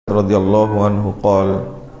رضي الله عنه قال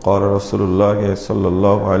قال رسول الله صلى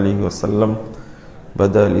الله عليه وسلم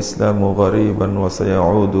بدأ الإسلام غريبا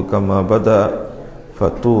وسيعود كما بدأ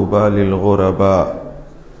فطوبى للغرباء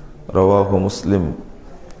رواه مسلم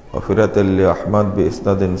وفرة لأحمد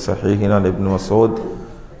بإسناد صحيح عن ابن مسعود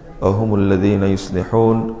وهم الذين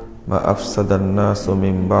يصلحون ما أفسد الناس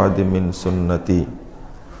من بعد من سنتي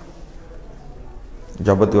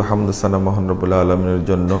যাবতীয় হামদ সানা মহান রব্বুল আলামিনের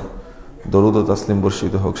জন্য দরুদ ও তাসলিম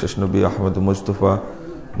বর্ষিত হোক শেষ নবী আহমদ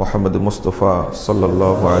মুহাম্মদ মুস্তাফা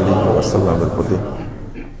সাল্লাল্লাহু আলাইহি ওয়াসাল্লামের প্রতি।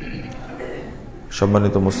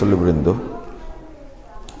 সম্মানিত মুসল্লিবৃন্দ,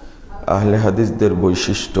 আহলে হাদিসদের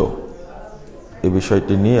বৈশিষ্ট্য এই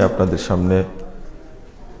বিষয়টি নিয়ে আপনাদের সামনে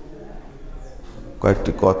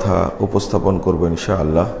কয়েকটি কথা উপস্থাপন করব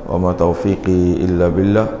ইনশাআল্লাহ। ওয়া মা তাওফীকি ইল্লা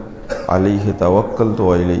বিল্লাহ আলাইহি তাওয়াক্কালতু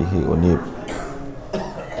ওয়া ইলাইহি উনীব।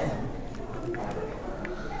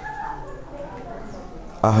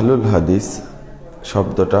 আহলুল হাদিস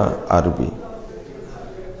শব্দটা আরবি,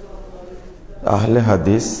 আহলে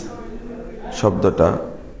হাদিস শব্দটা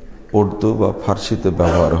উর্দু বা ফার্সিতে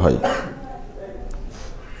ব্যবহার হয়।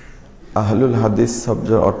 আহলুল হাদিস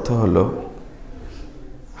শব্দের অর্থ হল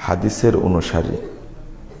হাদিসের অনুসারী।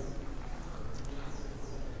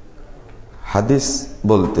 হাদিস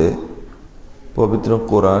বলতে পবিত্র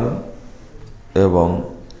কোরআন এবং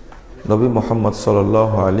নবী মুহাম্মদ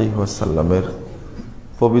সাল্লাল্লাহু আলাইহি ওয়াসাল্লামের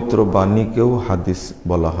পবিত্র বাণীকেও হাদিস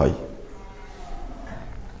বলা হয়।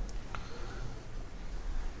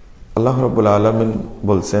 আল্লাহ রাব্বুল আলামিন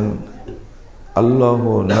বলছেন আল্লাহু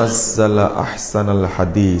নাজ্জালা আহসানাল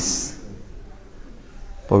হাদিস।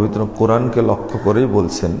 পবিত্র কোরআনকে লক্ষ্য করেই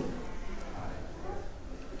বলছেন।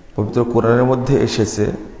 পবিত্র কোরআনের মধ্যে এসেছে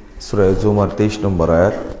সূরা জুমার 23 নম্বর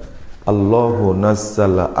আয়াত, আল্লাহু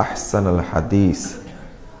নাজ্জালা আহসানাল হাদিস।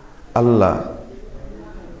 আল্লাহ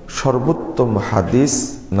সর্বোত্তম হাদিস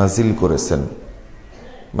নাজিল করেছেন।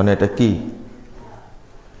 মানে এটা কি?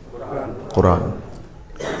 কোরআন।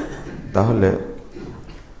 তাহলে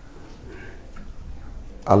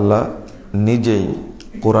আল্লাহ নিজেই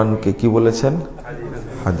কোরআনকে কি বলেছেন?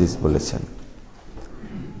 হাদিস বলেছেন।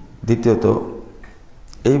 দ্বিতীয়ত,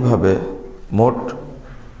 এইভাবে মোট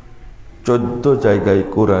 14 জায়গায়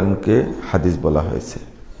কোরআনকে হাদিস বলা হয়েছে।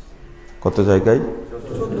 কত জায়গায়?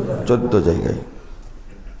 14 জায়গায়।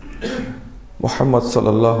 মুহাম্মদ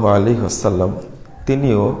সাল্লাল্লাহু আলাইহি ওয়াসাল্লাম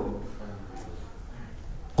তিনিও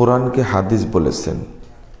কোরআনকে হাদিস বলেছেন,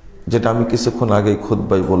 যেটা আমি কিছুক্ষণ আগেই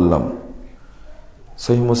খুতবায় বললাম।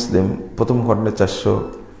 সহিহ মুসলিম প্রথম খণ্ডে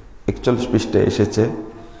 441 পৃষ্ঠায় এসেছে,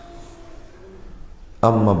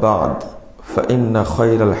 আম্মা বা'দ ফাইন্না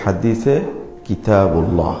খায়রাল হাদিসে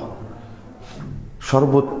কিতাবুল্লাহ।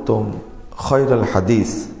 সর্বোত্তম খায়রাল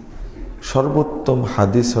হাদিস, সর্বোত্তম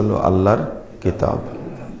হাদিস হলো আল্লাহর কিতাব।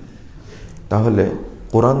 তাহলে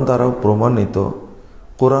কোরআন দ্বারাও প্রমাণিত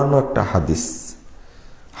কোরআনও একটা হাদিস।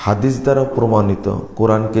 হাদিস দ্বারা প্রমাণিত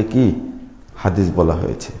কোরআনকে কি হাদিস বলা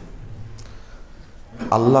হয়েছে।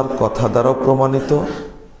 আল্লাহর কথা দ্বারাও প্রমাণিত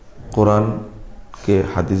কোরআনকে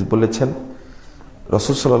হাদিস বলেছেন।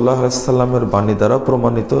 রাসূল সাল্লাল্লাহু আলাইহি ওয়াসাল্লামের বাণী দ্বারাও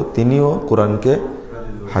প্রমাণিত তিনিও কোরআনকে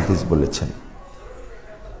হাদিস বলেছেন।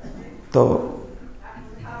 তো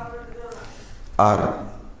আর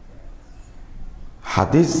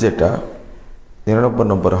হাদিস যেটা 99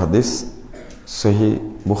 নম্বর হাদিস সহিহ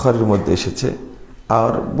বুখারীর মধ্যে এসেছে,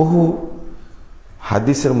 আর বহু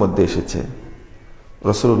হাদিসের মধ্যে এসেছে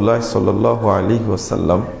রাসূলুল্লাহ সাল্লাল্লাহু আলাইহি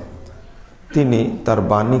ওয়াসাল্লাম তিনি তার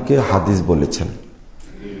বাণীকে হাদিস বলেছেন।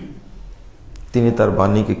 তিনি তার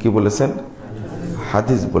বাণীকে কি বলেছেন?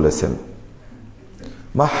 হাদিস বলেছেন।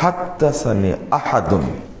 মা হাদ্দাসানি আহাদুন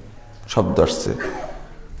শব্দ আসছে,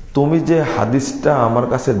 তুমি যে হাদিসটা আমার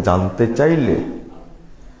কাছে জানতে চাইলে,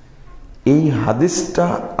 এই হাদিসটা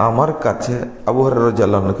আমার কাছে, আবু হুরায়রা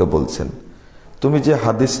রাদিয়াল্লাহু আনহু বলছেন, তুমি যে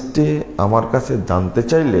হাদিসটি আমার কাছে জানতে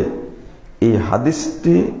চাইলে, এই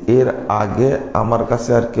হাদিসটি এর আগে আমার কাছে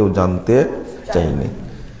আর কেউ জানতে চাইনি।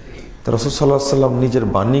 তো রাসূল সাল্লাল্লাহু আলাইহি ওয়াসাল্লাম নিজের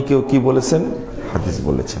বাণীকেও কি বলেছেন? হাদিস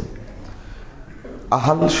বলেছেন।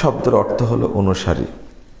 আহাল শব্দের অর্থ হলো অনুসারী,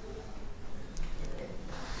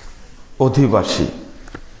 অধিবাসী।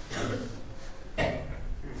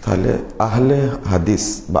 তাহলে আহলে হাদিস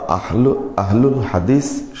বা আহলুল হাদিস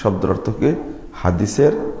শব্দের অর্থ কি?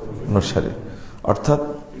 হাদিসের অনুসারী। অর্থাৎ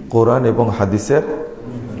কোরআন এবং হাদিসের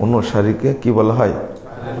অনুসারীকে কি বলা হয়?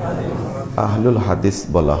 আহলুল হাদিস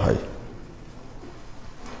বলা হয়।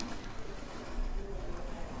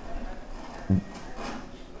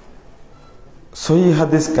 সহিহ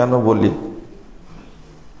হাদিস কেন বলি?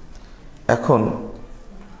 এখন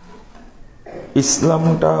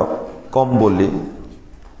ইসলামটা কম বলি,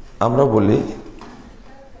 আমরা বলি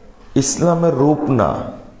ইসলামের রূপ না,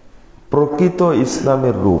 প্রকৃত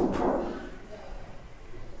ইসলামের রূপ।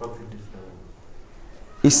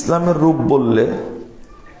 ইসলামের রূপ বললে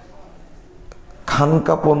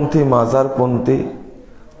খানকাপন্থী, মাজারপন্থী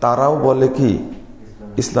তারাও বলে কি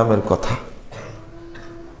ইসলামের কথা,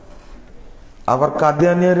 আবার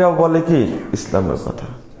কাদিয়ানিয়ারাও বলে কি ইসলামের কথা,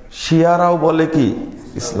 শিয়ারাও বলে কি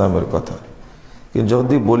ইসলামের কথা। কিন্তু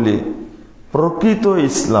যদি বলি প্রকৃত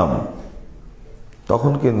ইসলাম,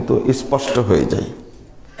 তখন কিন্তু স্পষ্ট হয়ে যায়।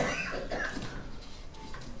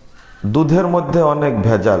 দুধের মধ্যে অনেক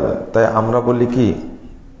ভেজাল, তাই আমরা বলি কি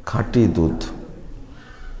খাঁটি দুধ।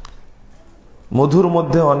 মধুর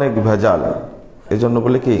মধ্যে অনেক ভেজাল, এজন্য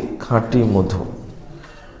বলি কি খাঁটি মধু।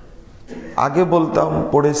 আগে বলতাম,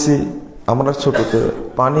 পড়েছি আমরা ছোটতে,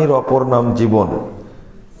 পানির অপর নাম জীবন।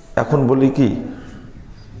 এখন বলি কি,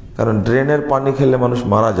 কারণ ড্রেনের পানি খেলে মানুষ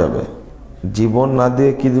মারা যাবে, জীবন না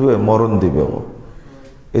দিয়ে কি দিবে, মরণ দিবে।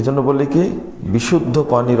 এজন্য বলি কি বিশুদ্ধ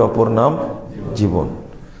পানির অপর নাম জীবন।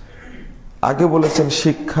 আগে বলেছেন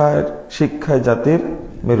শিক্ষায় জাতির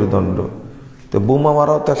মেরুদণ্ড, তো বোমা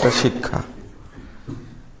মারাও তো একটা শিক্ষা।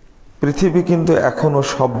 পৃথিবী কিন্তু এখনো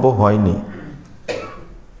সভ্য হয়নি,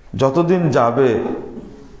 যতদিন যাবে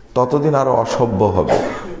ততদিন আরো অসভ্য হবে।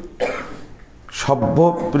 সভ্য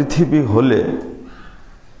পৃথিবী হলে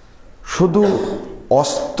শুধু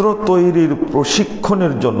অস্ত্র তৈরির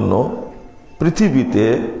প্রশিক্ষণের জন্য পৃথিবীতে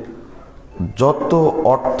যত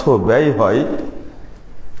অর্থ ব্যয় হয়,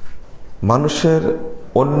 মানুষের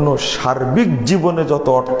অন্য সার্বিক জীবনে যত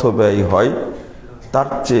অর্থ ব্যয় হয়, তার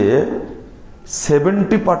চেয়ে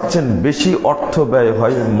 70% বেশি অর্থ ব্যয়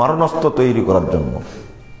হয় মারণাস্ত্র তৈরি করার জন্য।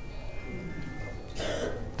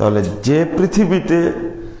 তাহলে যে পৃথিবীতে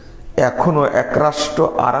এখনো এক রাষ্ট্র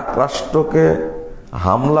আর এক রাষ্ট্রকে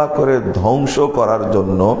হামলা করে ধ্বংস করার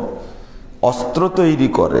জন্য অস্ত্র তৈরি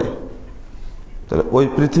করে, তাহলে ওই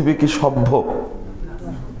পৃথিবী কি সভ্য?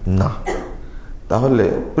 না। তাহলে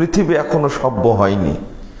পৃথিবী এখনো সভ্য হয়নি।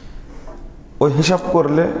 ওই হিসাব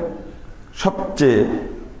করলে সবচেয়ে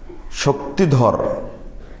শক্তিধর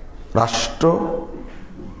রাষ্ট্র,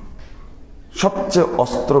 সবচেয়ে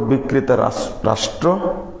অস্ত্র বিক্রেতা রাষ্ট্র,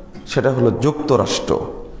 সেটা হলো যুক্তরাষ্ট্র।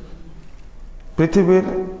 পৃথিবীর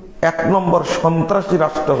 1 নম্বর সন্ত্রাসী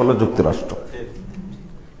রাষ্ট্র হলো যুক্তরাষ্ট্র।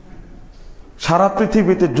 সারা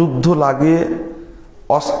পৃথিবীতে যুদ্ধ লাগিয়ে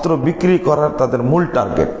অস্ত্র বিক্রি করার তাদের মূল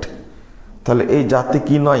টার্গেট। তাহলে এই জাতি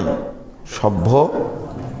কি নয়? সভ্য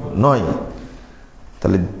নয়।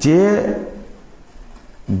 তাহলে যে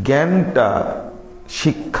জ্ঞানটা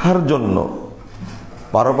শিক্ষার জন্য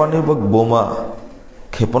পারমাণবিক বোমা,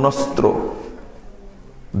 ক্ষেপণাস্ত্র,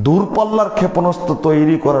 দূরপাল্লার ক্ষেপণাস্ত্র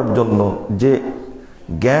তৈরি করার জন্য যে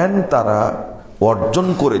জ্ঞান তারা অর্জন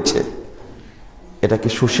করেছে, এটা কি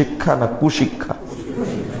সুশিক্ষা না কুশিক্ষা?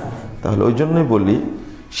 তাহলে ওই জন্যই বলি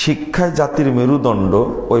শিক্ষায় জাতির মেরুদণ্ড,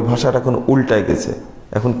 ওই ভাষাটা এখন উল্টায় গেছে।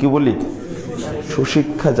 এখন কি বলি?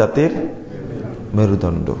 সুশিক্ষা জাতির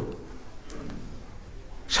মেরুদণ্ড।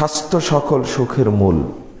 স্বাস্থ্য সকল সুখের মূল,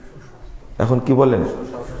 এখন কি বলেন?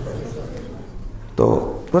 তো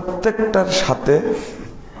প্রত্যেকটার সাথে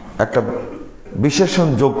একটা বিশেষণ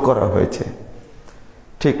যোগ করা হয়েছে।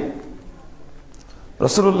 ঠিক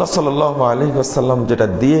রাসূলুল্লাহ সাল্লাল্লাহু আলাইহি ওয়াসাল্লাম যেটা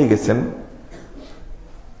দিয়ে গেছেন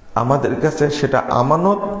আমাদের কাছে, সেটা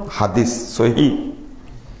আমানত, হাদিস সহিহ।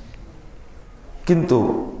 কিন্তু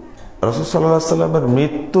রাসূল সাল্লাল্লাহু আলাইহি ওয়াসাল্লামের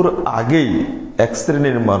মৃত্যুর আগেই এক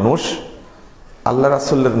শ্রেণীর মানুষ আল্লাহ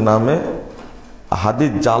রাসূলের নামে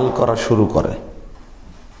হাদিস জাল করা শুরু করে।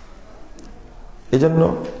 এজন্য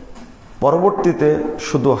পরবর্তীতে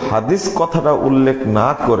শুধু হাদিস কথাটা উল্লেখ না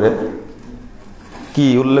করে কি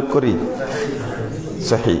উল্লেখ করি?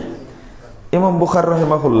 সহিহ। ইমাম বুখারী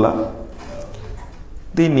রাহিমাহুল্লাহ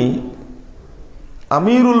তিনি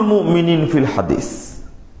আমিরুল মুমিনিন ফিল হাদিস,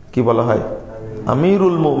 কি বলা হয়?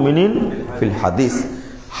 আমিরুল মুমিনিন ফিল হাদিস।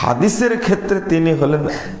 হাদিসের ক্ষেত্রে তিনি হলেন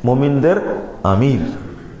মুমিনদের আমির।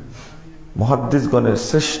 মুহাদ্দিসগণের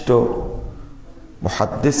শ্রেষ্ঠ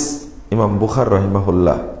মুহাদ্দিস ইমাম বুখারী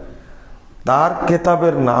রাহিমাহুল্লাহ তার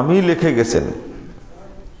কিতাবের নামই লিখে গেছেন,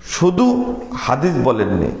 শুধু হাদিস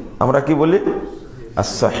বলেননি। আমরা কি বলি?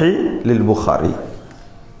 as-sahih লিল বুখারী,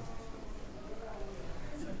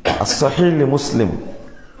 as-sahih লি মুসলিম।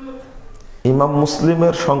 ইমাম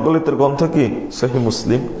মুসলিমের সংকলিত গ্রন্থ কি? সহিহ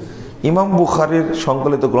মুসলিম। ইমাম বুখারীর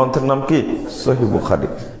সংকলিত গ্রন্থের নাম কি? সহিহ বুখারী।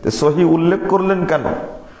 তো সহিহ উল্লেখ করলেন কেন?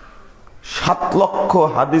 7 লক্ষ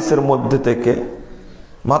হাদিসের মধ্যে থেকে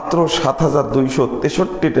মাত্র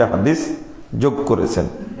 7263টা হাদিস যোগ করেছেন।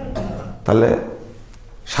 তাহলে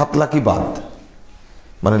 7 লাখই বাদ,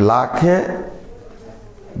 মানে লাখে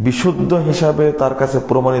বিশুদ্ধ হিসাবে তার কাছে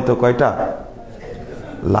প্রমাণিত কয়টা?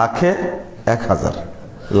 লাখে 1000,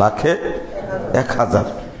 লাখে 1000।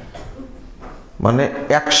 মানে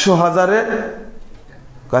 100,000-এ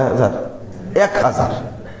কয় হাজার? 1000।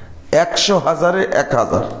 100,000-এ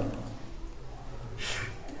 1000।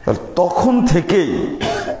 তাহলে তখন থেকেই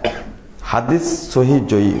হাদিস সহিহ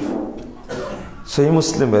জয়ীফ। সহিহ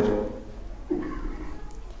মুসলিমের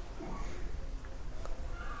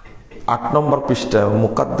 8 নম্বর পৃষ্ঠা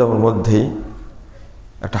মুকাদ্দমার মধ্যেই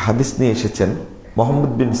একটা হাদিস নিয়ে এসেছেন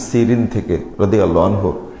মুহাম্মদ বিন সিরিন থেকে রাদিয়াল্লাহু আনহু।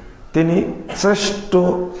 তিনি শ্রেষ্ঠ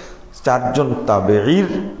 4 জন তাবেঈর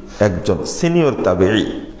একজন, সিনিয়র তাবেঈ।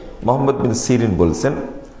 মুহাম্মদ বিন সিরিন বলছেন,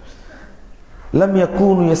 লাম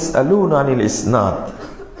ইয়াকুনু ইয়াসআলুনা আনিল ইসনাদ,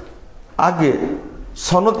 আগে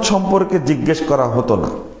সনদ সম্পর্কে জিজ্ঞেস করা হতো না।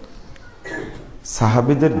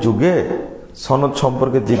 সাহাবীদের যুগে সনদ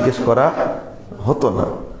সম্পর্কে জিজ্ঞেস করা হতো না,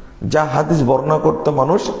 যা হাদিস বর্ণনা করতে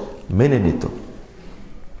মানুষ মেনে নিত।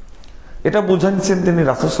 এটা বুঝাচ্ছেন তিনি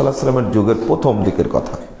রাসূল সাল্লাল্লাহু আলাইহি ওয়াসাল্লামের যুগের প্রথম দিকের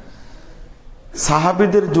কথা।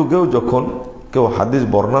 সাহাবীদের যুগেও যখন কেউ হাদিস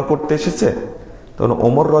বর্ণনা করতে এসেছে, তখন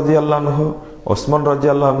ওমর রাদিয়াল্লাহু আনহু, ওসমান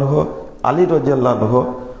রাদিয়াল্লাহু আনহু, আলী রাদিয়াল্লাহু আনহু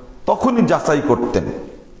তখনই যাচাই করতেন।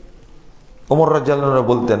 ওমর রাদিয়াল্লাহু আনহু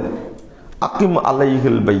বলতেন, আকিম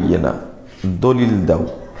আলাইহিল বাইয়িনা, দলিল দাও।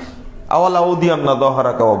 আওয়ালা উদিয়ান্না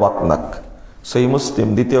দহরাকা ওয়া বাতনাক। সহিহ মুসলিম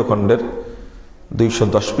 2য় খণ্ডের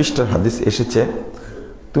 210 পৃষ্ঠার হাদিস এসেছে,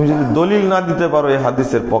 তুমি যদি দলিল না দিতে পারো এই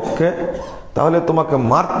হাদিসের পক্ষে, তাহলে তোমাকে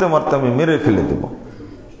মারতে মারতে আমি মেরে ফেলে দেব।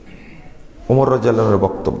 ওমর রাদিয়াল্লাহু আনহুর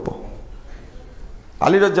বক্তব্য।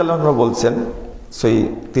 আলী রাদিয়াল্লাহু আনহু বলছেন, সহিহ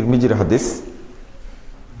তিরমিজির হাদিস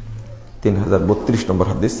 3032 নম্বর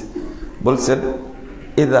হাদিস, বলছেন,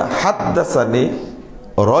 ইযা হাদ্দাসানি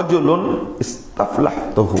রাজুলুন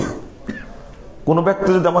ইস্তাফলাহতুহু, কোন ব্যক্তি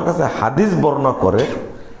যদি আমার কাছে হাদিস বর্ণনা করে,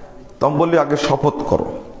 তখন বলি আগে শপথ করো।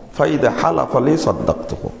 ফাইদা হালাফা লি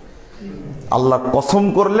সাদ্দাকতুহু, আল্লাহর কসম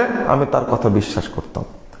করলে আমি তার কথা বিশ্বাস করতাম।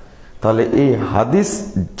 তাহলে এই হাদিস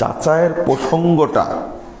যাচাইয়ের প্রসঙ্গটা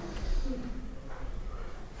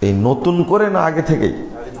এই নতুন করে না আগে থেকেই?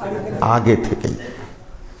 আগে থেকেই।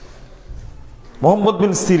 মুহাম্মদ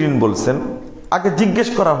বিন সিরিন বলছেন, আগে জিজ্ঞেস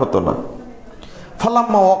করা হতো না।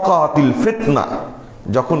 ফালাম্মা ওয়াকাতিল ফিতনা,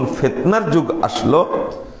 যখন ফিতনার যুগ আসলো,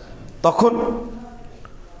 তখন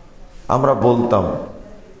আমরা বলতাম,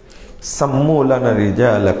 সাম্মু লানা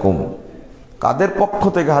রিজালাকুম, কাদের পক্ষ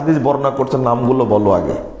থেকে হাদিস বর্ণনা করছে নামগুলো বলো।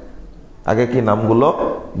 আগে আগে কি নামগুলো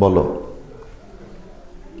বলো।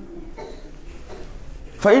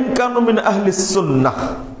 ফাইন কানু মিন আহলিস সুন্নাহ,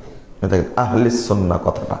 আহলিস সুন্নাহ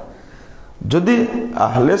কথাটা যদি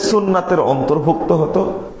আহলে সুন্নাতের অন্তর্ভুক্ত হতো,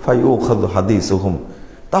 ফায়ুখাযু হাদিসুহুম,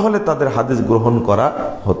 তাহলে তাদের হাদিস গ্রহণ করা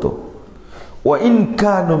হতো। ওয়া ইন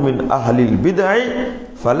কানু মিন আহলিল বিদআ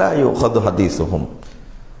ফালা ইউখাযু হাদিসুহুম,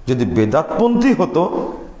 যদি বেদাতপন্থী হতো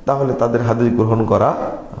তাহলে তাদের হাদিস গ্রহণ করা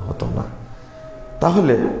হতো না।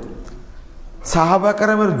 তাহলে সাহাবা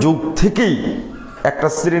কেরামের যুগ থেকেই একটা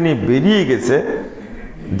শ্রেণী বেরিয়ে গেছে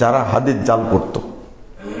যারা হাদিস জাল করত।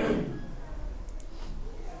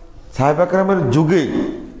 সাহাবা কেরামের যুগেই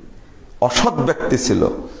অসৎ ব্যক্তি ছিল।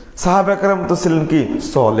 সাহাবা কেরাম তো ছিলেন কি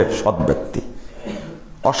সলেহ, সৎ ব্যক্তি।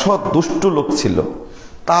 অসৎ দুষ্ট লোক ছিল।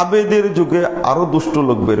 তাবেদের যুগে আরো দুষ্ট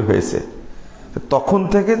লোক বের হয়েছে। তখন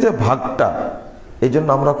থেকে যে ভাগটা, এই জন্য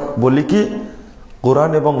আমরা বলি কি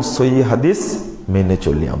কোরআন এবং সহিহ হাদিস মেনে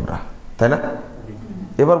চলি আমরা, তাই না?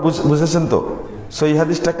 এবার বুঝেছেন তো সহিহ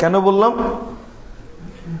হাদিসটা কেন বললাম?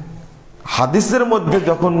 হাদিসের মধ্যে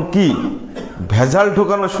যখন কি ভেজাল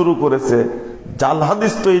ঢোকানো শুরু করেছে, জাল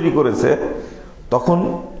হাদিস তৈরি করেছে, তখন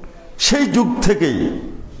সেই যুগ থেকেই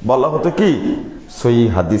বলা হতো কি সহিহ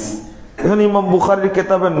হাদিস। এখন ইমাম বুখারীর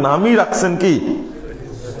কিতাবের নামই রাখছেন কি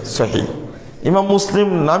সহিহ, ইমাম মুসলিম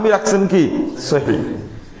নামই রাখছেন কি সহিহ,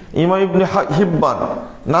 ইমাম ইবনে হিব্বান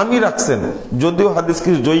নামই রাখছেন, যদিও হাদিস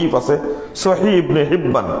কিছু জয়ীফ আছে, সহিহ ইবনে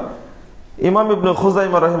হিব্বান। ইমাম ইবনে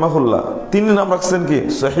খুজাইমা রাহিমাহুল্লাহ তিনি নাম রাখছেন কি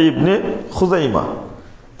সহিহ ইবনে খুজাইমা।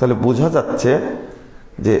 তাহলে বোঝা যাচ্ছে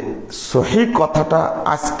যে সহিহ কথাটা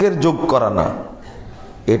আজকের যোগ করা না,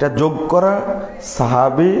 এটা যোগ করা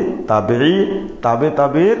সাহাবী, তাবেঈ, তাবে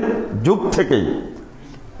তাবের যুগ থেকেই।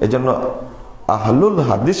 এজন্য আহলুল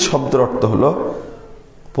হাদিস শব্দের অর্থ হলো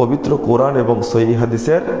পবিত্র কোরআন এবং সহিহ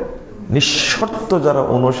হাদিসের নিঃশর্ত যারা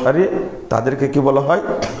অনুসারী, তাদেরকে কি বলা হয়?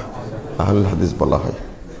 আহলুল হাদিস বলা হয়।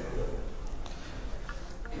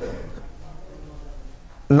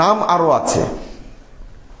 নাম আরো আছে,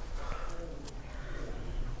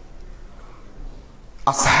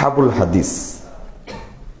 আসহাবুল হাদিস,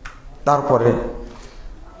 তারপরে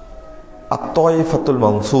আত-তায়ফাতুল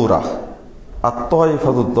মানসুরা,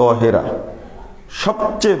 আত-তায়ফাতুদ দাহিরা।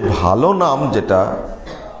 সবচেয়ে ভালো নাম যেটা,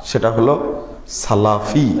 সেটা হলো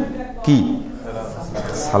সালাফি। কি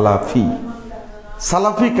সালাফি?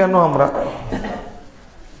 সালাফি কেন আমরা?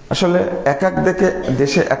 আসলে এক এক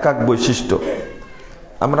দেশে এক এক বৈশিষ্ট্য।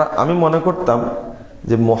 আমি মনে করতাম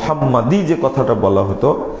যে মোহাম্মদী যে কথাটা বলা হতো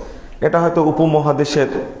এটা হয়তো উপমহাদেশের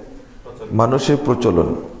মানুষের প্রচলন,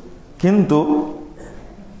 কিন্তু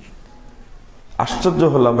আশ্চর্য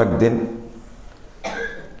হলাম একদিন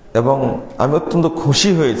এবং আমি অত্যন্ত খুশি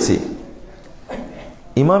হয়েছি।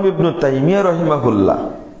 ইমাম ইবনে তাইমিয়া রাহিমাহুল্লাহ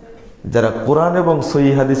যারা কোরআন এবং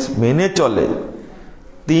সহিহ হাদিস মেনে চলে,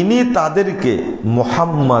 তিনি তাদেরকে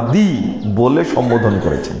মুহাম্মাদি বলে সম্বোধন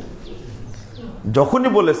করেছেন। যখনই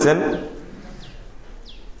বলেছেন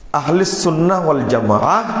আহলিস সুন্নাহ ওয়াল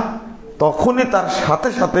জামাআহ, তখনই তার সাথে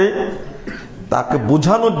সাথে তাকে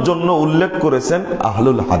বোঝানোর জন্য উল্লেখ করেছেন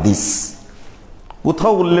আহলুল হাদিস,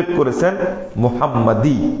 কোথাও উল্লেখ করেছেন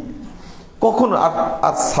মুহাম্মাদি। কখনো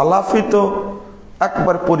আর সালাফি তো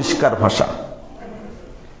একবার পরিষ্কার ভাষা।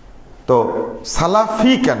 তো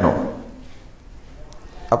সালাফি কেন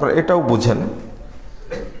আপনারা এটাও বুঝেন,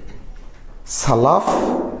 সালাফ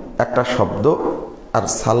একটা শব্দ আর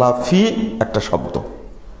সালাফি একটা শব্দ।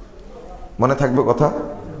 মনে থাকবে কথা?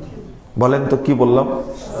 বলেন তো কি বললাম?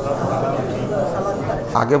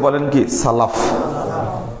 আগে বলেন কি সালাফ,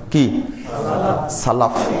 কি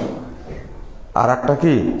সালাফ, আর একটা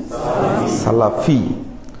কি সালাফি।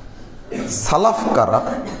 সালাফ কারা?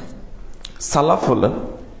 সালাফ হলেন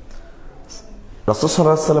রাসূল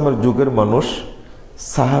সাল্লাল্লাহু আলাইহি ওয়াসাল্লামের যুগের মানুষ,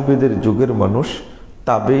 সাহাবীদের যুগের মানুষ,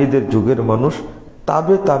 তাবেঈদের যুগের মানুষ,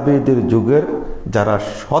 তাবেঈদের যুগের যারা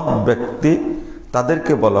সৎ ব্যক্তি,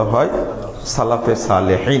 তাদেরকে বলা হয় সালাফে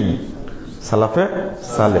সালেহিন। সালাফে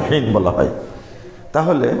সালেহিন বলা হয়।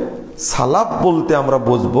 তাহলে সালাফ বলতে আমরা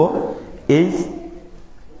বুঝবো এই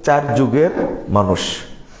চার যুগের মানুষ,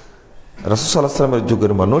 রাসূল সাল্লাল্লাহু আলাইহি ওয়াসাল্লামের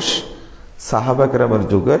যুগের মানুষ, সাহাবা কেরামের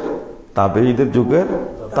যুগের, তাবেঈদের যুগের,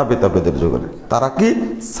 তাবেঈদের যুগের। তারা কি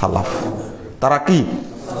সালাফ, তারা কি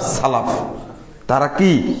সালাফ, তারা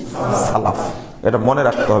কি সালাফ। এটা মনে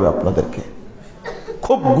রাখতে হবে আপনাদেরকে,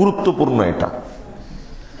 খুব গুরুত্বপূর্ণ এটা।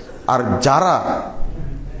 আর যারা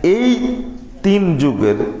এই তিন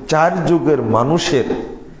যুগের, চার যুগের মানুষের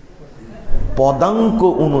পদাঙ্ক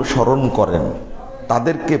অনুসরণ করেন,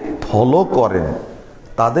 তাদেরকে ফলো করেন,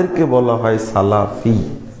 তাদেরকে বলা হয় সালাফি।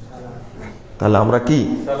 তাহলে আমরা কি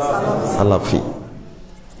সালাফি?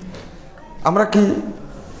 আমরা কি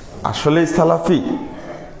আসলে সালাফি,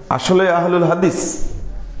 আসলে আহলুল হাদিস,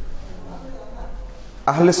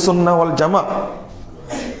 আহলে সুন্নাহ ওয়াল জামাত?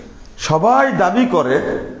 সবাই দাবি করে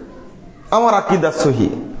আমার আকীদা সহি।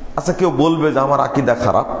 আচ্ছা, কেউ বলবে যে আমার আকীদা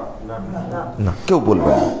খারাপ? না, কেউ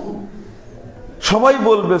বলবে না। সবাই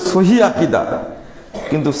বলবে সহি আকীদা,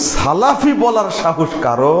 কিন্তু সালাফি বলার সাহস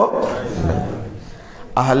কারো নেই,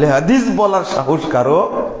 আহলে হাদিস বলার সাহস কারো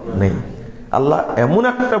নেই। আল্লাহ এমন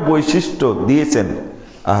একটা বৈশিষ্ট্য দিয়েছেন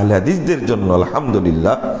আহলে হাদিসদের জন্য,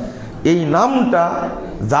 আলহামদুলিল্লাহ। এই নামটা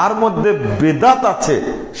যার মধ্যে বেদাত আছে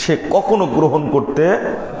সে কখনো গ্রহণ করতে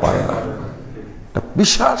পারে না।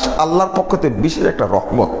 বিশ্বাস আল্লাহর পক্ষ থেকে বিশেষ একটা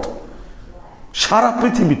রহমত। সারা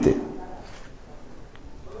পৃথিবীতে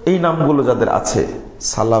এই নামগুলো যাদের আছে,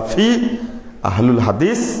 সালাফি, আহলুল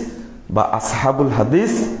হাদিস বা আসহাবুল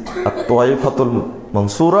হাদিস, আত-তায়েফাতুল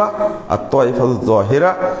মানসুরা, আত-তায়েফাতুল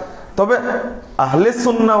যাহিরা। তবে আহলে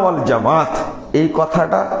সুন্নাহ ওয়াল জামাত এই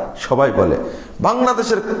কথাটা সবাই বলে।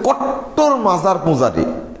 বাংলাদেশের কট্টর মাজার পূজারী,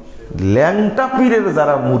 ল্যাংটা পীরের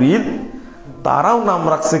যারা মুরিদ, তারাও নাম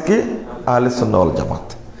রাখছে কি আহলে সুন্নাহ ওয়াল জামাত,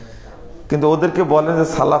 কিন্তু ওদেরকে বলেন যে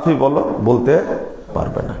সালাফি বলো, বলতে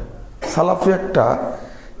পারবে না। সালাফি একটা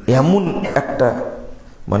এমন একটা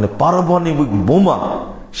মানে পারমাণবিক বোমা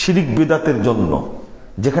শিরিক বিদাতের জন্য,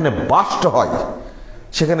 যেখানে বাস্ট হয়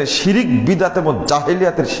সেখানে শিরিক বিদাত এবং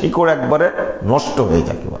জাহেলিয়াতের শিকড় একবারে নষ্ট হয়ে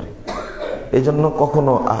যায় একেবারে। এই জন্য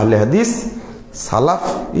কখনো আহলে হাদিস সালাফ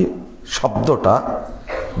শব্দটা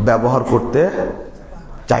ব্যবহার করতে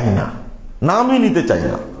চাই না, নামই নিতে চাই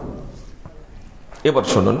না। এবার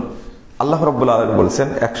শুনুন, আল্লাহ রাব্বুল আলামিন বলেছেন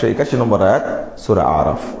 181 নম্বর আয়াত সূরা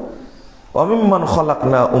আরাফ, ওয়া মিম্মান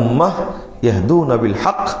খালাকনা উম্মাহ ইয়াহদুনা বিল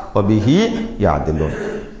হক ওয়া বিহি ইয়াদিলুন।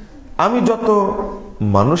 আমি যত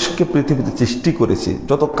মানুষকে পৃথিবীতে সৃষ্টি করেছি,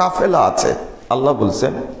 যত কাফেলা আছে, আল্লাহ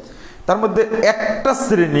বলছেন তার মধ্যে একটা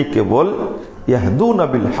শ্রেণী কেবল ইয়াহদুনা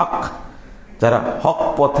বিল হক, যারা হক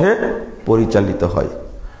পথে পরিচালিত হয়,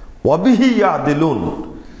 ওয়া বিহি ইয়াদিলুন,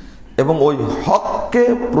 এবং ওই হককে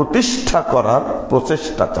প্রতিষ্ঠা করার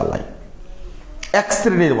প্রচেষ্টা চালায়। এক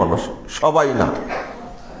শ্রেণীর মানুষ, সবাই না।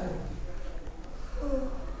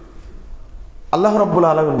 আল্লাহ রাব্বুল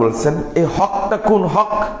আলামিন বলছেন এই হকটা কোন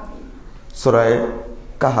হক? সূরা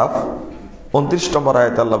কাহাফ 29 নম্বর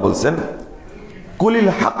আয়াতে আল্লাহ বলছেন,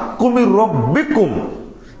 কুলিল হাক্কু মির রাব্বিকুম,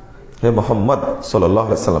 হে মুহাম্মদ সাল্লাল্লাহু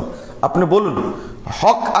আলাইহি ওয়াসাল্লাম আপনি বলুন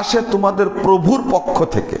হক আসে তোমাদের প্রভুর পক্ষ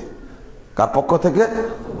থেকে। কার পক্ষ থেকে?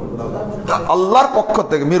 আল্লাহর পক্ষ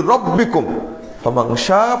থেকে। মির রব্বিকুম ফামান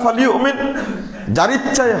শাআ ফালিউমিন, যার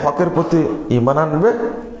ইচ্ছা এই হকের প্রতি ঈমান আনবে,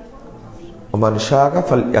 ওমান শাআ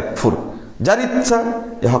ফালইয়াকফুর, যার ইচ্ছা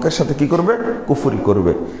এই হকের সাথে কি করবে? কুফরি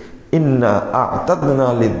করবে। ইন্না আ'তাদনা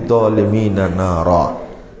লিয-যালিমিনা নারা,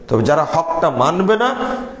 তবে যারা হকটা মানবে না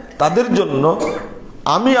তাদের জন্য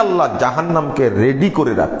আমি আল্লাহ জাহান্নামকে রেডি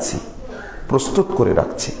করে রাখছি, প্রস্তুত করে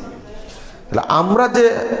রাখছি। তাহলে আমরা যে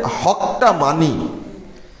হকটা মানি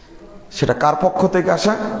সেটা কার পক্ষ থেকে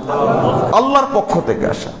আসা? আল্লাহর পক্ষ থেকে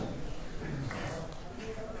আসা।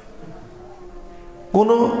 কোন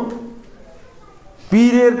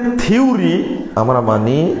পীরের থিওরি আমরা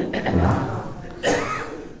মানি না।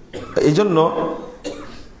 এই জন্য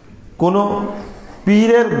কোন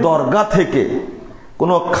পীরের দরগা থেকে,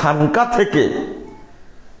 কোন খানকা থেকে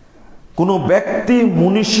কোন ব্যক্তি,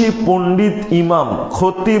 মুনিশি, পণ্ডিত, ইমাম,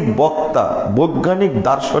 খতিব, বক্তা, বৈজ্ঞানিক,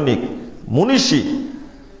 দার্শনিক, মুনিশি,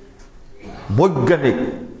 বৈজ্ঞানিক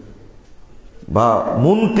বা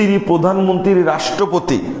মন্ত্রী, প্রধানমন্ত্রী,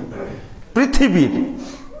 রাষ্ট্রপতি, পৃথিবীর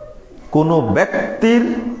কোন ব্যক্তির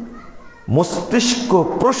মস্তিষ্ক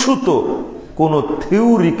প্রসূত কোন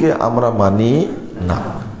থিওরিকে আমরা মানি না।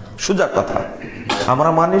 সোজা কথা, আমরা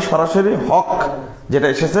মানি সরাসরি হক যেটা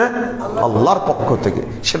এসেছে আল্লাহর পক্ষ থেকে,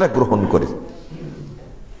 সেটা গ্রহণ করি।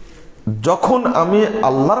 যখন আমি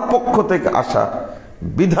আল্লাহর পক্ষ থেকে আসা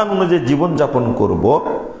বিধান অনুযায়ী জীবনযাপন করব,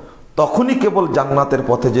 তখনই কেবল জান্নাতের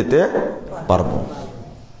পথে যেতে পারব।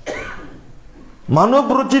 মানব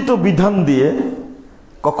রচিত বিধান দিয়ে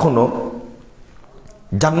কখনো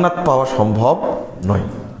জান্নাত পাওয়া সম্ভব নয়,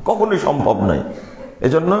 কখনোই সম্ভব নয়।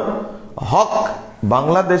 এজন্য হক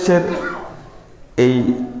বাংলাদেশের এই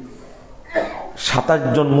 27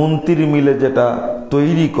 জন মন্ত্রী মিলে যেটা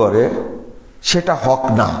তৈরি করে সেটা হক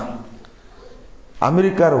না।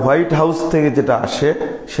 আমেরিকার হোয়াইট হাউস থেকে যেটা আসে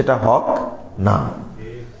সেটা হক না।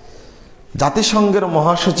 জাতিসংঘের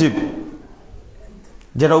মহাসচিব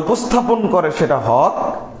যেটা উপস্থাপন করে সেটা হক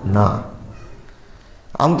না।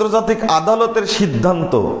 আন্তর্জাতিক আদালতের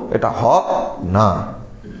সিদ্ধান্ত এটা হক না।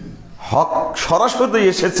 হক সরাসরি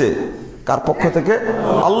এসেছে কার পক্ষ থেকে?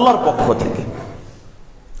 আল্লাহর পক্ষ থেকে।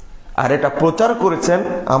 আর এটা প্রচার করেছেন,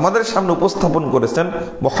 আমাদের সামনে উপস্থাপন করেছেন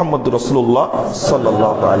মুহাম্মদ রাসূলুল্লাহ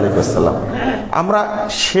সাল্লাল্লাহু আলাইহি ওয়াসাল্লাম। আমরা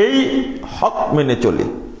সেই হক মেনে চলি।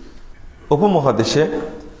 উপমহাদেশে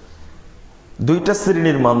দুইটা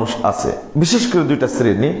শ্রেণীর মানুষ আছে, বিশেষ করে দুইটা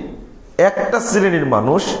শ্রেণী। একটা শ্রেণীর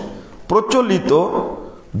মানুষ প্রচলিত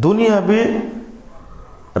দুনিয়াবি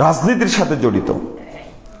রাজনীতির সাথে জড়িত।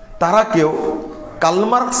 তারা কেউ কার্ল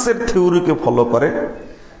মার্কসের থিওরিকে ফলো করে,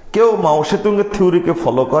 কেউ মাও সেতুংয়ের থিওরিকে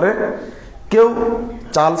ফলো করে, কেউ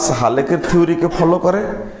চার্লস হালেকের থিওরিকে ফলো করে,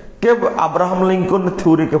 কেউ আব্রাহাম লিঙ্কনের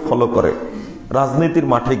থিওরিকে ফলো করে রাজনীতির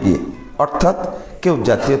মাঠে গিয়ে। অর্থাৎ কেউ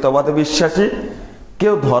জাতীয়তাবাদে বিশ্বাসী,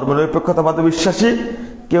 কেউ ধর্মনিরপেক্ষতাবাদে বিশ্বাসী,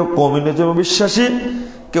 কেউ কমিউনিজমে বিশ্বাসী,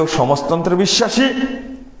 কেউ সমাজতন্ত্রে বিশ্বাসী।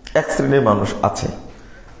 এক শ্রেণীর মানুষ আছে।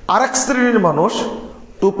 আর এক শ্রেণীর মানুষ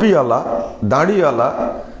টুপিওয়ালা, দাড়িওয়ালা,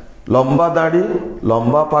 লম্বা দাড়ি,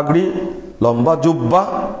 লম্বা পাগড়ি, লম্বা জুব্বা,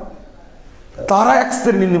 তারা এক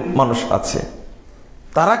শ্রেণীর মানুষ আছে।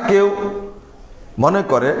 তারা কেউ মনে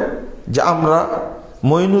করে যে আমরা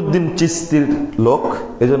মঈনুদ্দিন চিশতির লোক,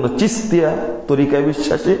 এজন্য চিশতিয়া তরিকায়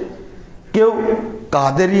বিশ্বাসী। কেউ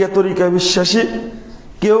কাদেরিয়া তরিকায় বিশ্বাসী,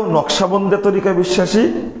 কেউ নকশাবন্দিয়া তরিকায় বিশ্বাসী,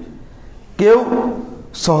 কেউ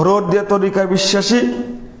সোহরাওয়ার্দিয়া তরিকায় বিশ্বাসী,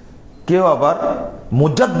 কেউ আবার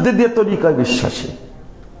মুজাদ্দিদিয়া তরিকায় বিশ্বাসী।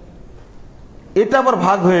 এটা আবার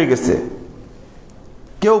ভাগ হয়ে গেছে।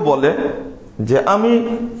 কেউ বলে যে আমি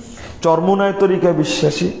চরমোনাই তরিকায়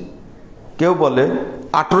বিশ্বাসী, কেউ বলে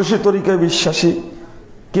আটরশি তরিকায় বিশ্বাসী,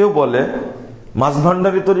 কেউ বলে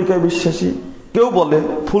মাঝভান্ডারি তরিকায় বিশ্বাসী, কেউ বলে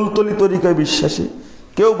ফুলতলি তরিকায় বিশ্বাসী,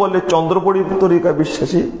 কেউ বলে চন্দ্রপড়ির তরিকায়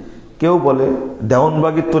বিশ্বাসী, কেউ বলে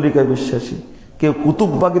দেওয়ানবাগির তরিকায় বিশ্বাসী, কেউ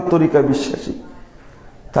কুতুববাগির তরিকায় বিশ্বাসী।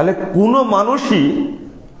 তাহলে কোনো মানুষই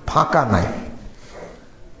ফাঁকা নাই।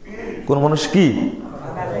 কোন মানুষ কি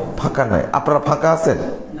ফাঁকা নাই? আপনারা ফাঁকা আছেন?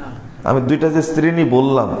 আমি দুইটা যে শ্রেণী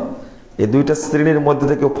বললাম, এই দুইটা শ্রেণীর মধ্যে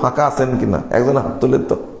থেকে ফাঁকা আছেন কিনা একজন হাত তোলেন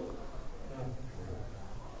তো।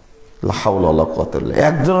 লা হাওলা ওয়ালা কুওয়াতা ইল্লা বিল্লাহ।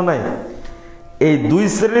 একজনও নাই। এই দুই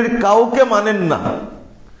শ্রেণীর কাউকে মানেন না,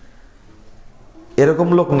 এরকম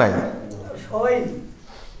লোক নাই।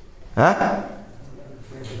 হ্যাঁ,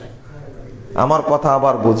 আমার কথা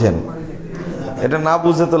আবার বুঝেন। এটা না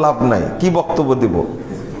বুঝে তো লাভ নাই, কি বক্তব্য দিব?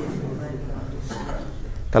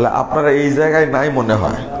 তাহলে আপনারা এই জায়গায় নাই মনে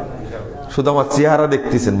হয়, শুধু আমার চেহারা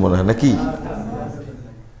দেখতেছেন মনে হয় নাকি?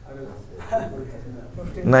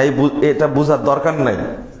 না, এটা বোঝার দরকার নাই।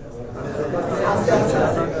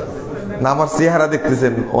 না আমার চেহারা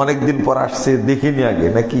দেখতেছেন, অনেকদিন পর আসছে, দেখিনি আগে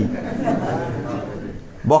নাকি?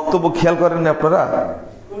 বক্তব্য খেয়াল করেন না আপনারা?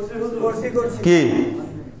 কি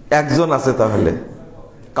একজন আছে তাহলে?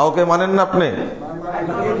 কাউকে মানেন না আপনি?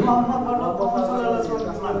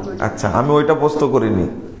 আচ্ছা, আমি ওইটা প্রশ্ন করিনি।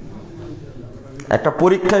 একটা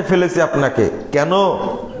পরীক্ষায় ফেলেছি আপনাকে। কেন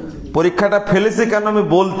পরীক্ষাটা ফেলেছি, কেন আমি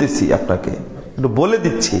বলতেছি আপনাকে, একটু বলে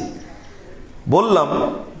দিচ্ছি। বললাম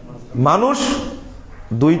মানুষ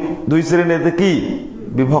দুই শ্রেণীতে কি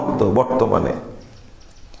বিভক্ত বর্তমানে।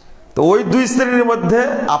 তো ওই দুই শ্রেণীর মধ্যে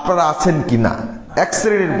আপনারা আছেন কি না? এক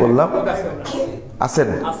শ্রেণীর বললাম আছেন।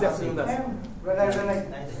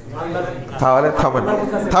 তাহলে থামেন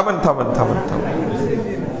থামেন থামেন থামেন থামেন,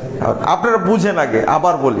 আপনারা বুঝেন আগে।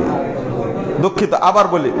 আবার বলি, দুঃখিত, আবার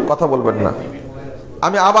বলি, কথা বলবেন না।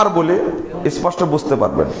 আমি আবার বলি, স্পষ্ট বুঝতে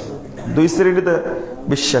পারবেন। দুই শ্রেণীতে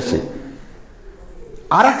বিশ্বাসী।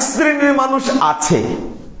 আর এক শ্রেণীর মানুষ আছে,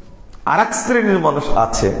 আর এক শ্রেণীর মানুষ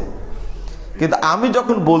আছে। কিন্তু আমি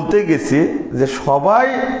যখন বলতে গেছি যে সবাই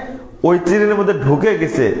ওই শ্রেণীর মধ্যে ঢুকে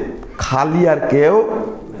গেছে, খালি আর কেউ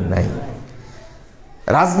নাই।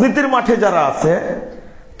 রাজনীতির মাঠে যারা আছে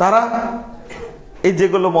তারা এই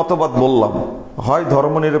যেগুলো মতবাদ বললাম, হয়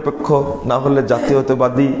ধর্মনিরপেক্ষ, না হলে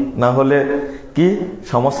জাতীয়তাবাদী, না হলে কি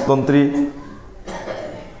সমাজতন্ত্রী,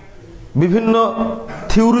 বিভিন্ন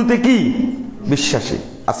থিওরিতে কি বিশ্বাসী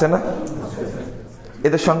আছে না?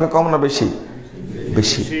 এদের সংখ্যা কম না বেশি?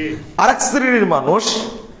 বেশি। আরেক শ্রেণীর মানুষ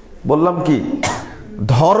বললাম কি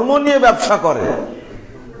ধর্ম নিয়ে ব্যবসা করে,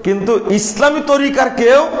 কিন্তু ইসলামী তরিকার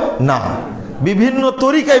কেউ না, বিভিন্ন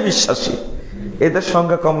তরিকায় বিশ্বাসী। এদের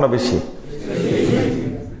সংখ্যা কম না বেশি?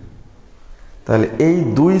 তাহলে এই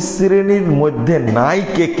দুই শ্রেণীর মধ্যে নাই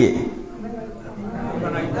কে কে?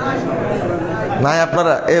 নাই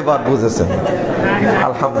আপনারা এবার বুঝেছেন,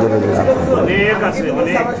 আলহামদুলিল্লাহ।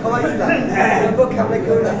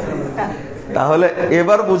 তাহলে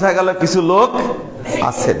এবার বোঝা গেল কিছু লোক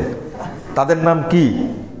আছেন, তাদের নাম কি?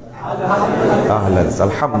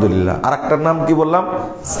 আলহামদুলিল্লাহ। আর একটার নাম কি বললাম?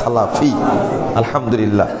 সালাফি।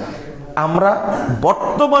 আলহামদুলিল্লাহ। আমরা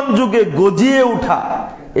বর্তমান যুগে গজিয়ে উঠা,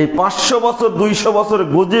 এই 500 বছর 200 বছরে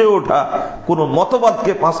গজিয়ে ওঠা কোন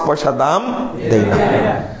মতবাদকে 5 পয়সা দাম দেই না।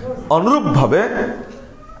 অনুরূপ ভাবে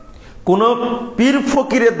কোন পীর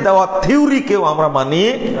ফকিরের দেওয়া থিওরিকেও আমরা মানি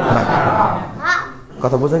না।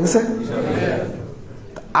 কথা বোঝা গেছে?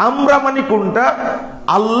 আমরা মানি কোনটা?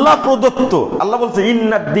 আল্লাহ প্রদত্ত। আল্লাহ বলছে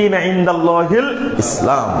ইন্নাদ দীনা ইনদাল্লাহিল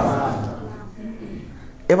ইসলাম।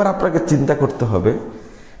 এবার আপনাকে চিন্তা করতে হবে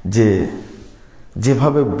যে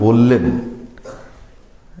যেভাবে বললেন,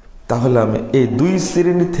 তাহলে আমি এই দুই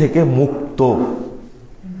শ্রেণী থেকে মুক্ত।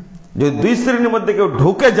 যদি দুই শ্রেণীর মধ্যে কেউ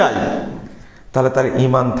ঢুকে যায় তাহলে তার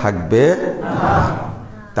ঈমান থাকবে না।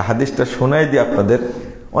 তা হাদিসটা শোনাই দিই আপনাদের।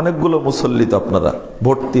 অনেকগুলো মুসল্লি তো আপনারা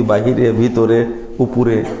ভর্তি, বাহিরে ভিতরে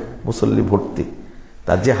উপরে মুসল্লি ভর্তি।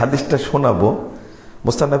 তার যে হাদিসটা শোনাবো,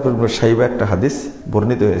 মুস্তানাফ ইবনে শাইবা একটা হাদিস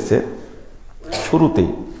বর্ণিত হয়েছে শুরুতেই,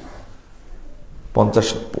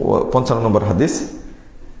 55 নম্বর হাদিস।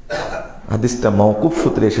 হাদিসটা মাওকুফ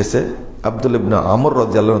সূত্রে এসেছে, আব্দুল্লাহ ইবনে আমর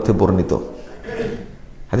রাদিয়াল্লাহু আনহু বর্ণিত।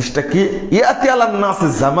 হাদিসটা কি? ইয়াতি আলান নাস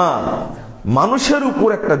জামান, মানুষের উপর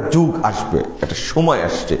একটা যুগ আসবে, একটা সময়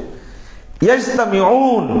আসছে।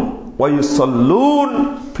 ইয়াজতামিউন ওয়া ইউসাল্লুন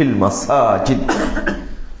ফিল মাসাজিদ,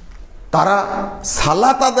 তারা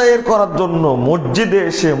সালাত আদায়ের করার জন্য মসজিদে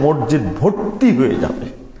এসে মসজিদ ভর্তি হয়ে যাবে।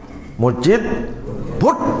 মসজিদ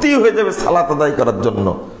ভর্তি হয়ে যাবে সালাত আদায় করার জন্য,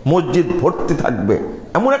 মসজিদ ভর্তি থাকবে।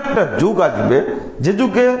 এমন একটা যুগ আসবে যে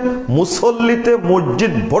যুগে মুসল্লিতে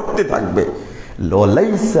মসজিদ ভর্তি থাকবে।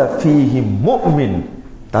 লাইসা ফীহি মুমিন,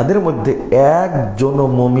 তাদের মধ্যে একজনও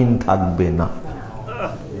মুমিন থাকবে না।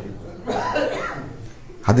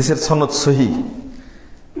 হাদিসের সনদ সহিহ।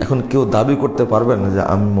 এখন কেউ দাবি করতে পারবে না যে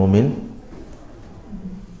আমি মুমিন।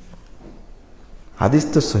 হাদিস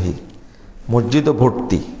তো সহিহ, মসজিদও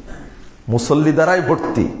ভর্তি, মুসল্লি দ্বারাই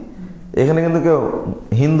ভর্তি। এখানে কিন্তু কেউ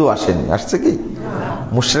হিন্দু আসেনি, আসছে কি?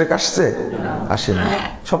 মুশরিক আসছে? আসেনি,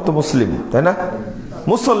 সব তো মুসলিম, তাই না?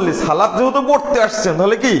 মুসল্লি, সালাত যেহেতু পড়তে আসছেন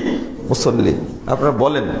তাহলে কি মুসল্লি। আপনারা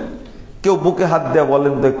বলেন, কেউ বুকে হাত দেয়া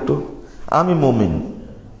বলেন তো একটু, আমি মুমিন।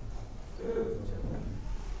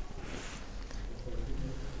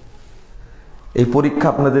 এই পরীক্ষা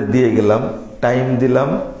আপনাদের দিয়ে গেলাম, টাইম দিলাম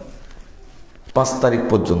 5 তারিখ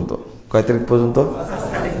পর্যন্ত। কয় তারিখ পর্যন্ত?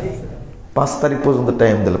 5 তারিখ পর্যন্ত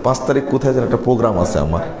টাইম দিলাম। 5 তারিখ কোথায় যেন একটা প্রোগ্রাম আছে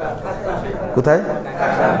আমার, কোথায়?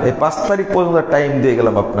 এই 5 তারিখ পর্যন্ত টাইম দিয়ে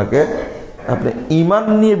গেলাম আপনাকে। আপনি ঈমান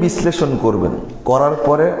নিয়ে বিশ্লেষণ করবেন, করার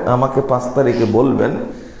পরে আমাকে 5 তারিখে বলবেন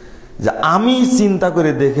যে আমি চিন্তা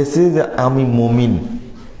করে দেখেছি যে আমি মুমিন।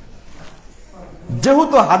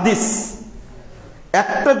 যেহেতু হাদিস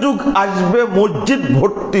একটা যুগ আসবে মসজিদ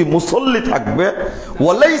ভর্তি মুসল্লি থাকবে,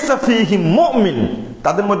 ওয়ালাইসা ফীহি মুমিন,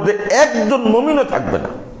 তাদের মধ্যে একজন মুমিনও থাকবে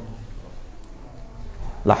না।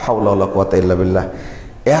 লা হাওলা ওয়ালা কুওয়াতা ইল্লা বিল্লাহ।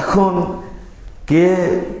 এখন কে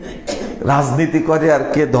রাজনীতি করে আর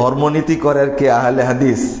কে ধর্মনীতি করে আর কে আহলে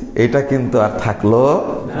হাদিস, এটা কিন্তু আর থাকলো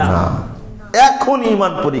না। এখন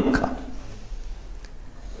ঈমান পরীক্ষা।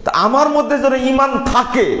 তা আমার মধ্যে যেন ঈমান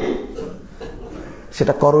থাকে,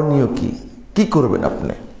 সেটা করণীয় কি? কি করবেন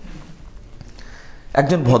আপনি?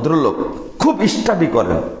 একজন ভদ্রলোক খুব স্টাডি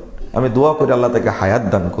করেন, আমি দোয়া করি আল্লাহ তাকে হায়াত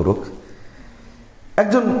দান করুক।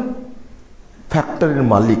 একজন ফ্যাক্টরির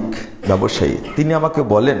মালিক, ব্যবসায়ী, তিনি আমাকে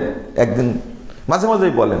বলেন, একদিন মাঝে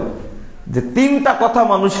মাঝেই বলেন যে 3টা কথা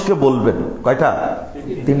মানুষকে বলবেন। কয়টা?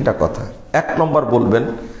 3টা কথা। 1 নম্বর বলবেন,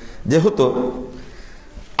 যেহেতু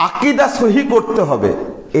আকীদা সহি করতে হবে,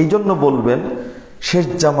 এই জন্য বলবেন শেষ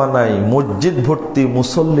জামানায় মসজিদ ভর্তি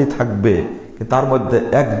মুসল্লি থাকবে, তার মধ্যে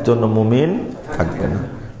একজন মুমিন থাকবে না,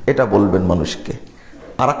 এটা বলবেন মানুষকে।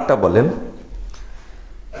 আরেকটা বলেন,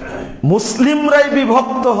 মুসলিমরাই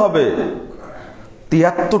বিভক্ত হবে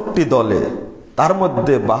 73টি দলে, তার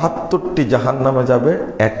মধ্যে 72টি জাহান্নামে যাবে,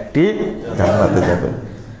 1টি জান্নাতে যাবে।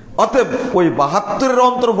 অতএব ওই 72-এর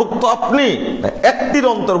অন্তর্ভুক্ত আপনি না 1টির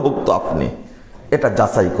অন্তর্ভুক্ত আপনি, এটা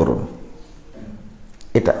যাচাই করুন।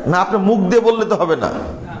 এটা না আপনি মুখ দিয়ে বললে তো হবে না।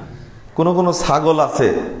 কোন কোন ছাগল আছে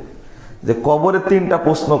যে কবরে 3টা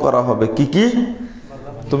প্রশ্ন করা হবে, কি কি?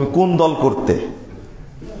 তুমি কোন দল করতে,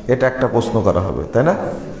 এটা একটা প্রশ্ন করা হবে, তাই না?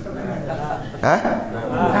 হ্যাঁ।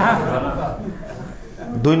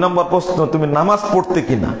 2 নম্বর প্রশ্ন, তুমি নামাজ পড়তে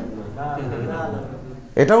কিনা,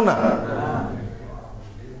 এটাও না।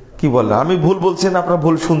 কি বলে, আমি ভুল বলছি না আপনারা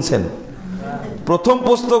ভুল শুনছেন? প্রথম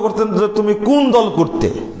প্রশ্ন করতেন যে তুমি কোন দল করতে,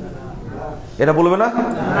 এটা বলবে না?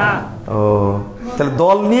 ও, তাহলে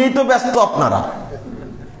দল নিয়েই তো ব্যস্ত আপনারা,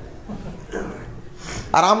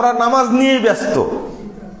 আর আমরা নামাজ নিয়েই ব্যস্ত।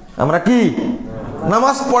 আমরা কি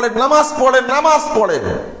নামাজ পড়েন, নামাজ পড়েন, নামাজ পড়েন,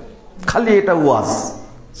 খালি এটা ওয়াজ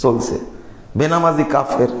চলছে। বেনামাজি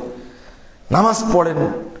কাফের, নামাজ পড়েন,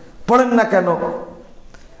 পড়েন না কেন?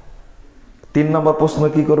 3 নম্বর প্রশ্ন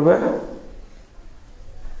কি করবে?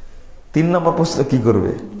 3 নম্বর প্রশ্ন কি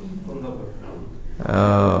করবে?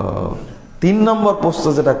 3 নম্বর প্রশ্ন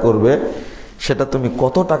যেটা করবে, সেটা তুমি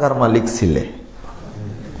কত টাকার মালিক ছিলে,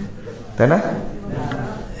 তাই না?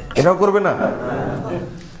 এটাও করবে না?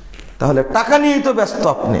 তাহলে টাকা নিয়েই তো ব্যস্ত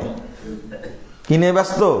আপনি। কি নিয়ে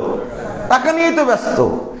ব্যস্ত? টাকা নিয়েই তো ব্যস্ত।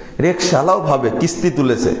 রিকশালাও ভাবে কিস্তি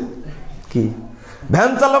তুলেছে, কি ভ্যান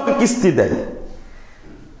চালকে কিস্তি দেয়।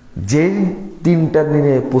 যে 3টা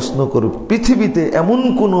নিয়ে প্রশ্ন করুক, পৃথিবীতে এমন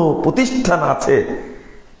কোন প্রতিষ্ঠান আছে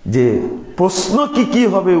যে প্রশ্ন কি কি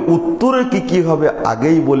হবে, উত্তরে কি কি হবে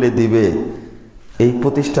আগেই বলে দিবে? এই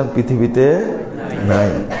প্রতিষ্ঠান পৃথিবীতে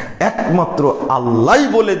নাই। একমাত্র আল্লাহই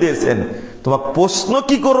বলে দিয়েছেন তোমার প্রশ্ন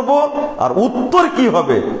কি করব আর উত্তর কি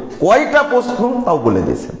হবে, কয়টা প্রশ্ন তাও বলে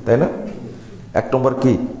দিয়েছেন, তাই না? 1 নম্বর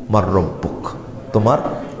কি? মার রব্বুক, তোমার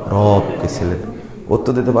রব কে ছিলেন?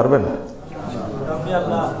 উত্তর দিতে পারবেন?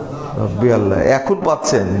 রব্বি আল্লাহ। এখন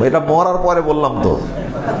পাচ্ছেন, এটা মরার পরে বললাম তো।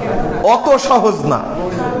 অত সহজ না,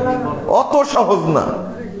 অত সহজ না।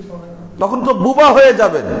 তখন তো বুবা হয়ে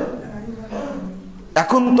যাবেন।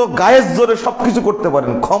 এখন তো গায়ের জোরে সবকিছু করতে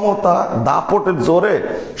পারেন, ক্ষমতা দাপটের জোরে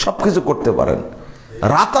সবকিছু করতে পারেন।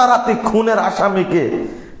 রাতারাতি খুনের আসামিকে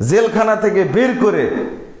জেলখানা থেকে বের করে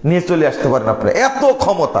নিয়ে চলে আসতে পারেন আপনার, এত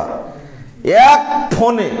ক্ষমতা। এক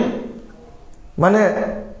ফোনে, মানে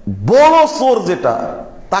বড় চোর যেটা,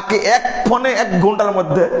 তাকে এক ফোনে 1 ঘন্টার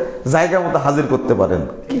মধ্যে জায়গার মধ্যে হাজির করতে পারেন।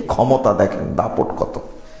 কি ক্ষমতা দেখেন, দাপট কত।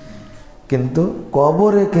 কিন্তু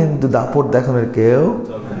কবরে কিন্তু দাপট দেখানোর কেউ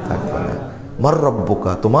থাকবে না। মার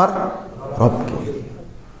রব্বুকা, তোমার রবকে,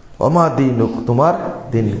 ওমা দীনুক, তোমার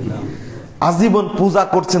দিন কি। আজীবন পূজা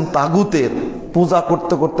করছেন তাগুতের, পূজা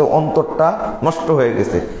করতে করতে অন্তরটা নষ্ট হয়ে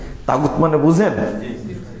গেছে। তাগুত মানে বুঝেন?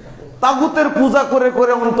 তাগুতের পূজা করে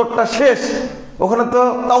করে অন্তরটা শেষ। ওখানে তো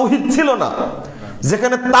তাওহীদ ছিল না।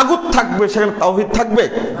 যেখানে তাগুত থাকবে সেখানে তাওহীদ থাকবে?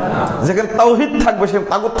 যেখানে তাওহীদ থাকবে সেখানে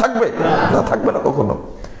তাগুত থাকবে না? থাকবে না কখনো।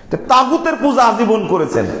 তাগুতের পূজা আজীবন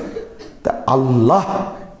করেছেন, তা আল্লাহ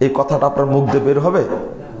এই কথাটা আপনার মুখ দিয়ে বের হবে?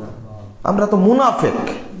 আমরা তো মুনাফেক।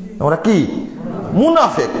 আমরা কি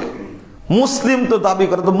মুনাফেক? মুসলিম তো দাবি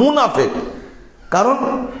করে তো মুনাফেক। কারণ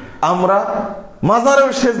আমরা মাজারেও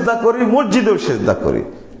সেজদা করি, মসজিদেও সেজদা করি,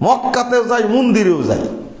 মক্কাতেও যাই, মন্দিরেও যাই।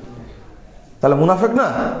 তাহলে মুনাফেক না?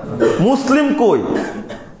 মুসলিম কই?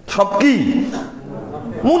 সব কি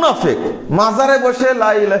মুনাফেক। মাজারে বসে লা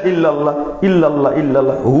ইলাহা ইল্লাল্লাহ ইল্লাল্লাহ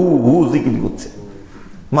ইল্লাল্লাহ হু হু জিকির করছে।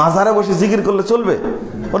 মাজারে বসে জিকির করলে চলবে?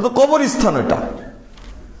 ওটা তো কবরস্থান। এটা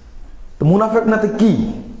তো মুনাফেক না তো কি?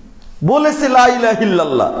 বলেছে লা ইলাহা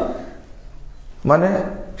ইল্লাল্লাহ, মানে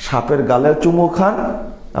সাপের গালেও চুমু খান,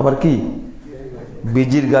 আবার কি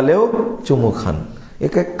বিজির গালেও চুমু খান।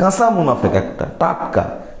 একে কাঁচা মুনাফেক একটা, টাটকা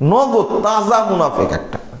নগদ তাজা মুনাফেক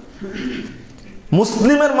একটা।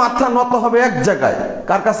 মুসলিমের মাথা নত হবে এক জায়গায়,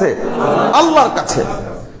 কার কাছে? আল্লাহর কাছে।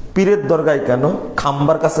 পীরের দরগায় কেন?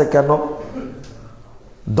 খাম্বার কাছে কেন?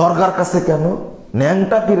 দরগার কাছে কেন?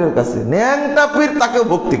 ন্যাংটা পীরের কাছে। ন্যাংটা পীর তাকে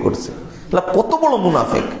ভক্তি করছে, কত বড়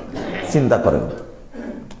মুনাফেক চিন্তা করেন।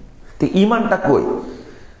 তো ইমানটা কই?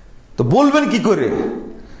 তো বলবেন কি করে?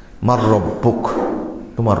 মার রব্বুক,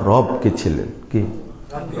 তোমার রব কে ছিলেন? কি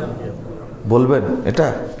বলবেন? এটা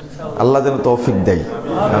আল্লাহ যেন তৌফিক দেয়।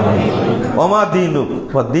 ওমা দিনুক,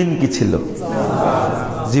 তোমার দিন কি ছিল?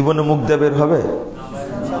 জীবনে মুখ দিয়ে বের হবে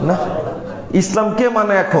না। ইসলাম কে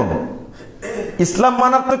মানে? এখন ইসলাম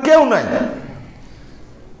মানার তো কেউ নাই।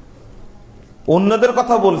 অন্যদের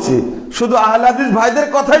কথা বলছি, শুধু আহলে হাদিস ভাইদের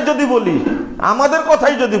কথাই যদি বলি, আমাদের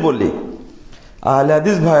কথাই যদি বলি, আহলে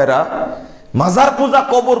হাদিস ভাইরা মাজার পূজা,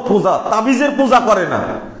 কবর পূজা, তাবিজের পূজা করে না,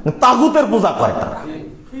 তাগুতের পূজা করে। তারা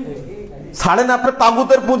ছাড়েন আপনি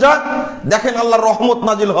তাগুতের পূজা, দেখেন আল্লাহর রহমত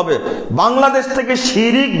নাজিল হবে। বাংলাদেশ থেকে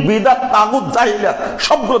শিরিক, বিদআত, তাগুত, জাহিলিয়াত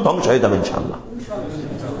সবগুলো ধ্বংস হয়ে যাবে ইনশাআল্লাহ।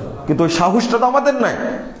 কিন্তু ওই সাহসটা তো আমাদের নাই।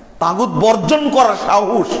 তাগুত বর্জন করার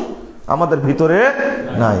সাহস আমাদের ভিতরে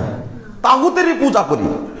নাই। তাগুতেরই পূজা করি,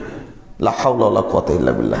 লা হাওলা ওয়ালা কুওয়াতা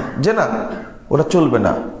ইল্লা বিল্লাহ, যে না ওটা চলবে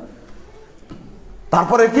না।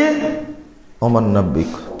 তারপরে কি? ওমান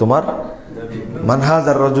নাব্বিক, তোমার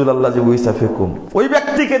মানহাজার রাজুল আল্লাযী বুইসা ফিকুম, ওই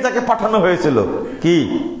ব্যক্তিকে যাকে পাঠানো হয়েছিল। কি?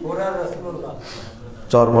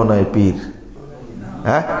 চরমনায় পীর।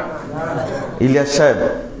 হ্যাঁ, ইলিয়াস সাহেব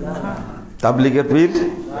তাবলীগের পীর।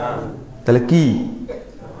 তাহলে কি?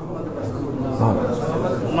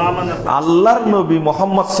 আল্লাহর নবী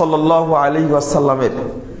মুহাম্মদ সাল্লাল্লাহু আলাইহি ওয়াসাল্লামের,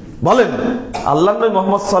 বলেন আল্লাহর নবী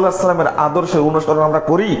মুহাম্মদ সাল্লাল্লাহু আলাইহি ওয়াসাল্লামের আদর্শের অনুসরণ আমরা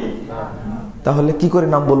করি। তাহলে কি করে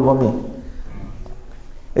নাম বলবো আমি?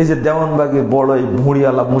 এই যে দেওয়ানবাগে বড় এই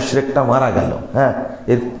ভুঁড়িওয়ালা মুশরিকটা মারা গেল, হ্যাঁ,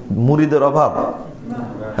 এর মুরিদের অভাব।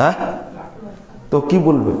 হ্যাঁ, তো কি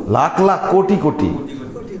বলবে? লাখ লাখ কোটি কোটি।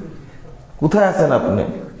 কোথায় আছেন আপনি?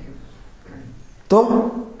 তো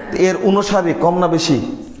এর অনুসারী কম না বেশি?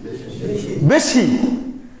 বেশি।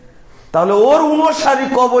 তাহলে ওর অনুসারী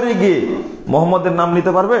কবরে গিয়ে মোহাম্মদের নাম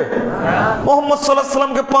নিতে পারবে? মোহাম্মদ সাল্লাল্লাহু আলাইহি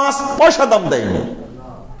ওয়াসাল্লামকে 5 পয়সা দাম দেয়নি।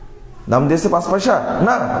 দাম দিয়েছে 5 পয়সা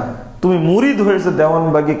না। তুমি মুরিদ হয়েছে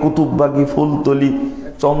দেওয়ানবাগি, কুতুববাগি, ফুলতলি,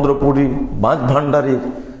 চন্দ্রপুরী, বাঁধ ভান্ডারী,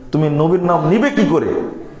 তুমি নবীর নাম নিবে কি করে?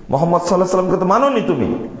 মোহাম্মদ সাল্লাল্লাহু আলাইহি ওয়াসাল্লামকে তো মানোনি তুমি।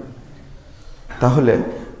 তাহলে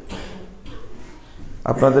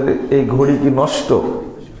আপনাদের এই ঘড়ি কি নষ্ট?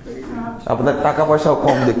 আপনাদের টাকা পয়সাও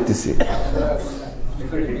কম দেখতেছি।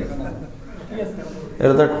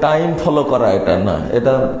 এটা তো টাইম ফলো করা, এটা না,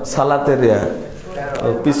 এটা সালাতের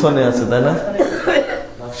পিছনে আছে, তাই না?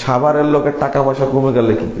 সাভারের লোকের টাকা পয়সা কমে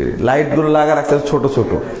গেলে কি করে? লাইট গুলো লাগা রাখছে ছোট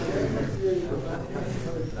ছোট।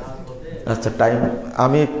 আচ্ছা, টাইম,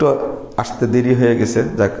 আমি একটু আসতে দেরি হয়ে গেছে,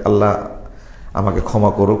 যাক আল্লাহ আমাকে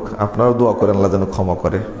ক্ষমা করুক, আপনারাও দোয়া করেন আল্লাহ যেন ক্ষমা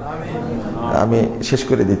করে। আমি শেষ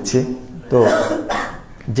করে দিচ্ছি। তো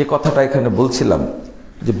যে কথাটা এখানে বলছিলাম,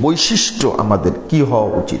 যে বৈশিষ্ট্য আমাদের কি হওয়া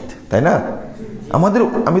উচিত, তাই না? আমাদের,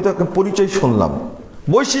 আমি তো একটা পরিচয় শুনলাম,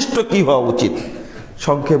 বৈশিষ্ট্য কি হওয়া উচিত।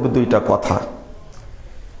 সংক্ষেপে 2টা কথা।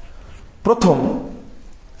 প্রথম,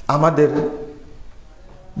 আমাদের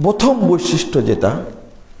প্রথম বৈশিষ্ট্য যেটা,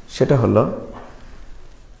 সেটা হলো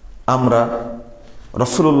আমরা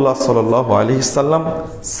রাসূলুল্লাহ সাল্লাল্লাহু আলাইহি সাল্লাম,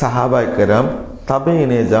 সাহাবায়ে কেরাম,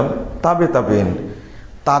 তাবেঈন এজাম, তাবে তাবেঈন,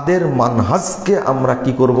 তাদের মানহাজকে আমরা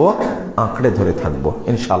কি করব? আঁকড়ে ধরে থাকবো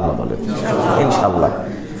ইনশাআল্লাহ। বলে ইনশাআল্লাহ।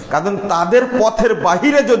 কারণ তাদের পথের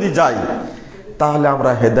বাহিরে যদি যাই তাহলে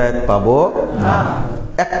আমরা হেদায়েত পাবো না।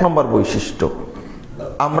 1 নম্বর বৈশিষ্ট্য,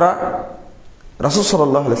 আমরা রাসূল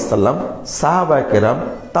সাল্লাল্লাহু আলাইহি সাল্লাম, সাহাবায়ে কেরাম,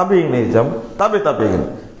 তাবেঈন এজাম, তাবে তাবেঈন,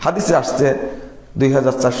 হাদিসে আসছে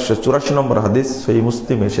 2484 নম্বর হাদিস, সহিহ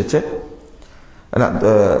মুসলিমে এসেছে না,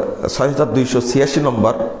 6286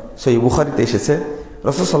 নম্বর সহিহ বুখারীতে এসেছে।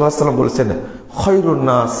 রাসূল সাল্লাল্লাহু আলাইহি সাল্লাম বলেছেন, খায়রুন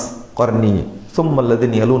নাস করনি, সুম্মা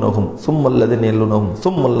আল্লাযিনা ইয়ালুনহুম, সুম্মা আল্লাযিনা ইয়ালুনহুম,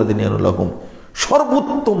 সুম্মা আল্লাযিনা ইয়ালুনহুম,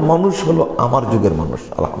 সর্বোত্তম মানুষ হলো আমার যুগের মানুষ,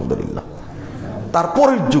 আলহামদুলিল্লাহ।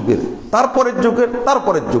 তারপরের যুগের, তারপরের যুগের,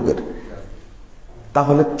 তারপরের যুগের।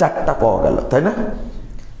 তাহলে 4টা পাওয়া গেল, তাই না?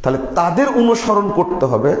 তাহলে তাদের অনুসরণ করতে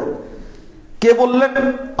হবে। কে বললেন?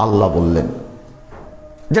 আল্লাহ বললেন।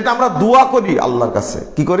 যেটা আমরা দোয়া করি আল্লাহর কাছে,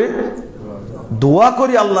 কি করি? দোয়া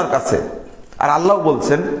করি আল্লাহর কাছে। আর আল্লাহ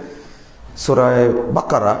বলছেন সূরা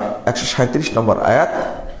বাকারা 137 নম্বর আয়াত,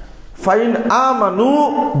 ফাইন আমানু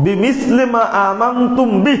বিমিসলি মা আমানতুম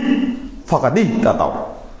বিহি ফাকাদ ইহতাদাও।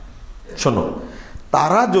 শোনো,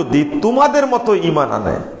 তারা যদি তোমাদের মতো ঈমান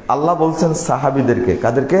আনে, আল্লাহ বলছেন সাহাবীদেরকে,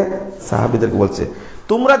 কাদেরকে? সাহাবীদেরকে বলছে,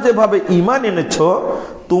 তোমরা যেভাবে ঈমান এনেছো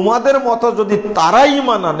তোমাদের মতো যদি তারা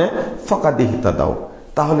ঈমান আনে ফাকাদ ইহতাদাও,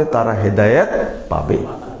 তাহলে তারা হেদায়েত পাবে।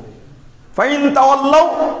 ফাইন তাওয়াল্লাউ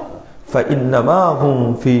ফাইন্নামা হুম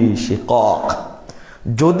ফি শিকাক,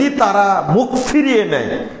 যদি তারা মুখ ফিরিয়ে নেয়,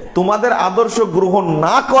 তোমাদের আদর্শ গ্রহণ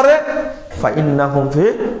না করে, ফাইন্নাহুম ফি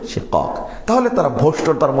শিকাক, তাহলে তারা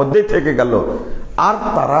ভ্রষ্টতার মধ্যেই থেকে গেল, আর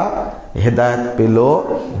তারা হেদায়েত পেল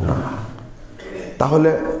না। তাহলে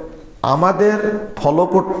আমাদের ফলো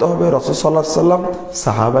করতে হবে রাসূল সাল্লাল্লাহু আলাইহি সাল্লাম,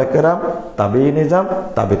 সাহাবায়ে কেরাম, তাবেঈন নিজাম,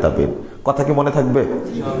 তাবে তাবেঈন। কথা কি মনে থাকবে?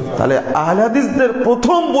 তাহলে আহলে হাদিসদের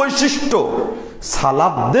প্রথম বৈশিষ্ট্য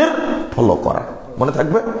সালাফদের ফলো করা, মনে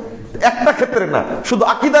থাকবে? একটা ক্ষেত্রে না, শুধু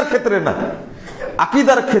আকীদার ক্ষেত্রে না,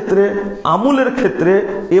 আকীদার ক্ষেত্রে, আমলের ক্ষেত্রে,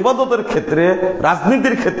 ইবাদতের ক্ষেত্রে,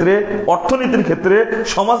 রাজনীতির ক্ষেত্রে, অর্থনীতির ক্ষেত্রে,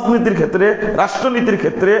 সমাজনীতির ক্ষেত্রে, রাষ্ট্রনীতির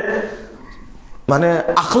ক্ষেত্রে, মানে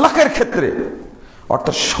আখলাকের ক্ষেত্রে,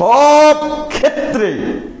 অর্থাৎ সব ক্ষেত্রে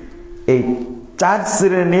এই চার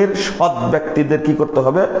শ্রেণীর সৎ ব্যক্তিদের কি করতে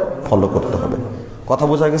হবে? ফলো করতে হবে। কথা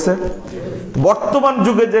বোঝা গেছে? বর্তমান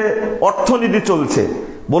যুগে যে অর্থনীতি চলছে,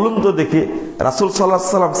 বলুন তো দেখি, রাসূল সাল্লাল্লাহু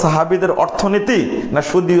আলাইহি ওয়াসাল্লাম সাহাবীদের অর্থনীতি না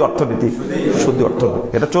সুদী অর্থনীতি? সুদী অর্থনীতি।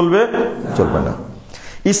 এটা চলবে? চলবে না।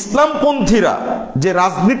 ইসলামপন্থীরা যে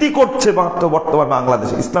রাজনীতি করছে বর্তমান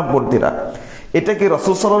বাংলাদেশে, ইসলামপন্থীরা, এটা কি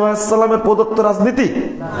রাসূল সাল্লাল্লাহু আলাইহি ওয়াসাল্লামের প্রদত্ত রাজনীতি?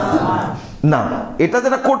 না। এটা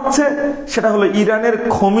যেটা করছে সেটা হলো ইরানের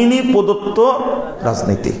খোমেনি প্রদত্ত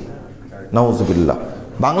রাজনীতি। নাউজুবিল্লাহ।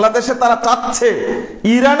 বাংলাদেশে তারা চাচ্ছে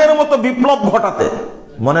ইরানের মতো বিপ্লব ঘটাতে।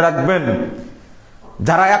 মনে রাখবেন,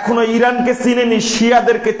 যারা এখনো ইরানকে চিনেনি,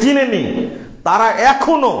 শিয়াদেরকে চিনেনি, তারা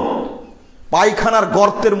এখনো পায়খানার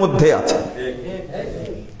গর্তের মধ্যে আছে।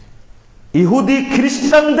 ইহুদি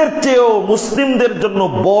খ্রিস্টানদের চেয়েও মুসলিমদের জন্য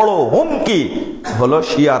বড় হুমকি হলো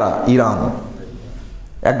শিয়ারা, ইরান।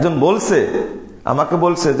 একজন বলছে, আমাকে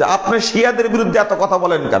বলছে যে আপনি শিয়াদের বিরুদ্ধে এত কথা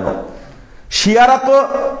বলেন কেন? শিয়ারা তো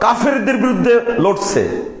কাফেরদের বিরুদ্ধে লড়ছে।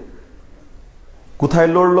 কোথায়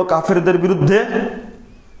লড়লো কাফেরদের বিরুদ্ধে?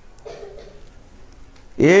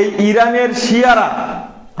 এই ইরানের শিয়ারা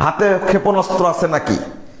হাতে ক্ষেপণাস্ত্র আছে নাকি?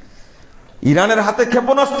 ইরানের হাতে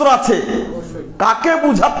ক্ষেপণাস্ত্র আছে। কাকে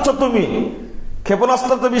বুঝাচ্ছ তুমি?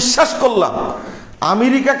 ক্ষেপণাস্ত্র তো বিশ্বাস করলাম।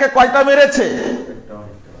 আমেরিকাকে কয়টা মেরেছে?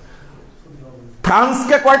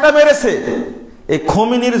 ফ্রান্সকে কয়টা মেরেছে? এই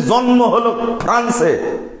খোমেনির জন্ম হলো ফ্রান্সে।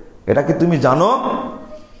 এটা কি তুমি জানো?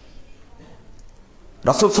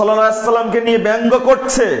 রাসূল সাল্লাল্লাহু আলাইহি ওয়াসাল্লামকে নিয়ে ব্যঙ্গ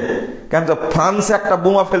করছে কেন? ফ্রান্সে একটা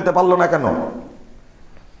বোমা ফেলতে পারলো না কেন?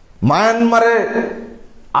 মায়ানমারে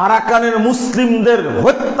আরাকানের মুসলিমদের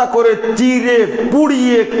হত্যা করে, চিরে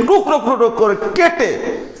পুড়িয়ে, টুকরো টুকরো করে কেটে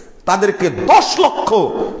তাদেরকে 10 লক্ষ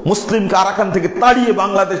মুসলিমকে আরাকান থেকে তাড়িয়ে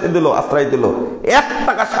বাংলাদেশে দিল, আশ্রয় দিল। 1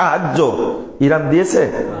 টাকা সাহায্য ইরান দিয়েছে?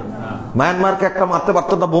 মায়ানমারকে একটা মারতে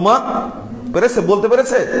পারতো না বোমা? পেরেছে? বলতে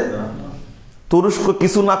পেরেছে? তুরস্ক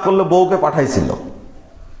কিছু না করলে বউকে পাঠাইছিল,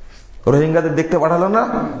 রোহিঙ্গাদের দেখতে পাঠালো না,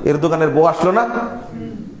 এর দোকানের বউ আসলো না।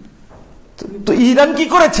 তো ইরান কি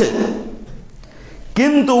করেছে?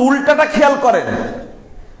 কিন্তু উল্টাটা খেয়াল করেন,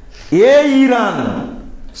 এই ইরান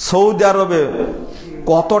সৌদি আরবে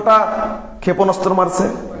কতটা ক্ষেপণাস্ত্র মারছে?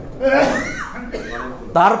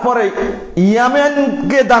 তারপরে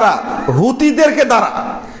ইয়েমেনকে দ্বারা, হুতিদেরকে দ্বারা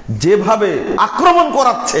যেভাবে আক্রমণ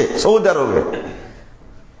করাচ্ছে সৌদি আরবে,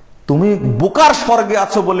 তুমি বোকার স্বর্গে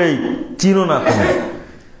আছো বলেই চিনো না। তুমি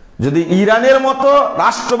যদি ইরানের মতো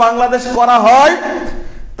রাষ্ট্র বাংলাদেশ করা হয়,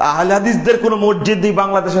 তাহলে হাদিসদের কোনো মসজিদই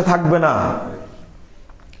বাংলাদেশে থাকবে না,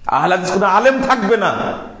 আহলে হাদিস কোনো আলেম থাকবে না।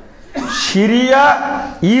 সিরিয়া,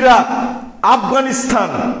 ইরাক, আফগানিস্তান,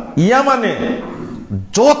 ইয়ামানে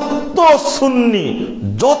যত সুন্নি,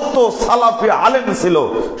 যত সালাফি আলেম ছিল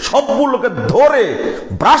সবগুলোকে ধরে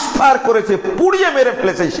ব্রাশ ফায়ার করেছে, পুড়িয়ে মেরে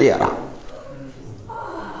ফেলেছে শিয়ারা।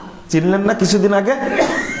 চিনলেন না কিছুদিন আগে?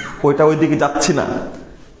 ওইটা ওইদিকে যাচ্ছি না।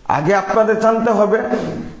 আগে আপনাদের জানতে হবে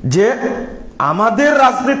যে আমাদের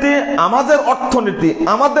রাজনীতি, আমাদের অর্থনীতি,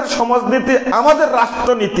 আমাদের সমাজনীতি, আমাদের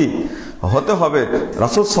রাষ্ট্রনীতি হতে হবে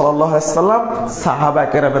রাসূল সাল্লাল্লাহু আলাইহি ওয়াসাল্লাম, সাহাবা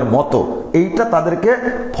কেরামের মতো। এইটা তাদেরকে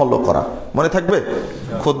ফলো করা। মনে থাকবে?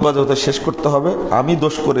 খুতবা যেহেতু শেষ করতে হবে, আমি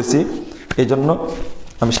দোষ করেছি, এই জন্য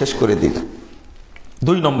আমি শেষ করে দিই।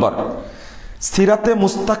 2 নম্বর, সিরাতে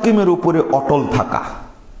মুস্তাকিমের উপরে অটল থাকা।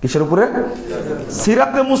 কিসের উপরে?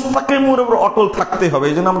 সিরাতে মুস্তাকিমের উপর অটল থাকতে হবে।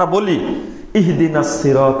 এই জন্য আমরা বলি ইহদিনাস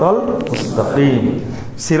সিরাতাল মুস্তাকিম,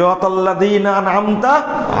 সিরাতাল্লাযীনা আন'আমতা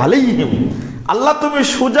আলাইহিম। আল্লাহ তুমি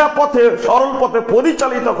সোজা পথে, সরল পথে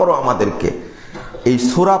পরিচালিত করো আমাদেরকে। এই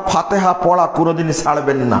সূরা ফাতিহা পড়া কোনোদিনই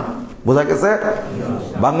ছাড়বেন না। বোঝা গেছে?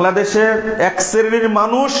 বাংলাদেশের এক শ্রেণীর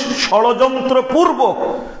মানুষ ষড়যন্ত্রপূর্বক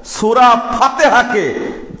সূরা ফাতিহাকে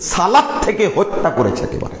সালাত থেকে হত্যা করেছে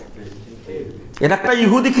একেবারে। এটা একটা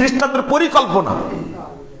ইহুদি খ্রিস্টানদের পরিকল্পনা।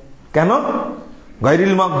 কেন?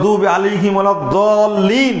 গায়রিল মাগদুবি আলাইহিম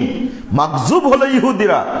ওয়ালাদ-দাল্লিন। মাগজুব হলো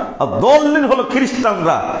ইহুদিরা আর দাল্লিন হলো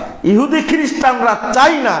খ্রিস্টানরা। ইহুদি খ্রিস্টানরা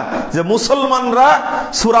চায় না যে মুসলমানরা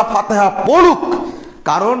সূরা ফাতিহা পড়ুক,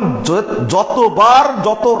 কারণ যতবার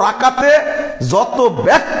যত রাকাতে যত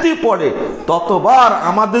ব্যক্তি পড়ে ততবার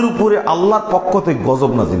আমাদের উপরে আল্লাহর পক্ষ থেকে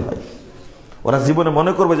গজব নাজিল হয়। ওরা জীবনে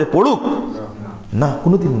মনে করবে যে পড়ুক না,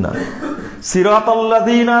 কোনোদিন না।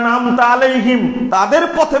 সিরাতাল্লাযীনা আন'আমতা আলাইহিম, তাদের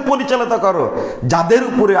পথে পরিচালিত করো যাদের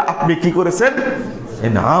উপরে আপনি কি করেছেন?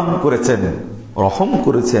 ইনআম করেছেন, রহম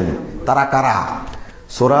করেছেন। তারা কারা?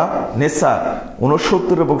 সূরা নিসা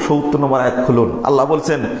 69 এবং 70 নম্বর আয়াত খুলুন। আল্লাহ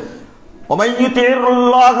বলছেন, ওয়া মান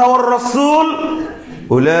ইউতি'ইল্লাহা ওয়ার রাসূল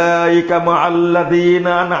উলাইকা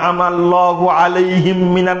মা'আল্লাযীনা আন'আমা আল্লাহু আলাইহিম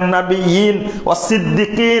মিনান নাবিয়্যিন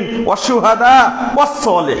ওয়াস-সিদ্দিকিন ওয়াশ-শুহাদা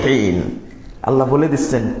ওয়াস-সালিহিন। আল্লাহ বলে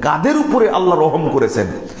দিচ্ছেন কাদের উপরে আল্লাহ রহম করেছেন।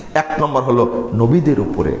 1 নম্বর হলো নবীদের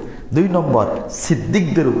উপরে, 2 নম্বর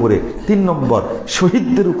সিদ্দিকদের উপরে, 3 নম্বর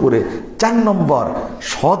শহীদদের উপরে, 4 নম্বর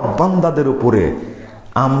সৎ বান্দাদের উপরে।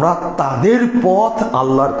 আমরা তাদের পথ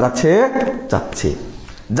আল্লাহর কাছে চাচ্ছি।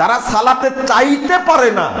 যারা সালাতে চাইতে পারে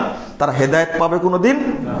না তারা হেদায়েত পাবে কোনোদিন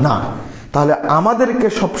না। তাহলে আমাদেরকে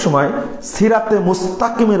সবসময় সিরাতে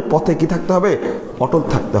মুস্তাকিমের পথে কি থাকতে হবে? অটল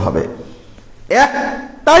থাকতে হবে।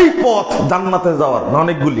 একটাই পথ জান্নাতে যাওয়ার, না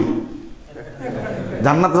অনেকগুলি?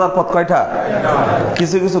 জান্নাতে যাওয়ার পথ কয়টা?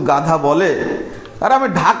 কিছু কিছু গাধা বলে আর আমি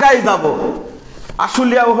ঢাকায় যাব,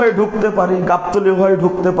 আশুলিয়া হয়ে ঢুকতে পারি, গাবতলী হয়ে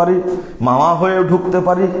ঢুকতে পারি, মাওয়া হয়ে ঢুকতে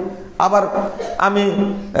পারি, আবার আমি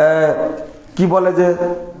কি বলে যে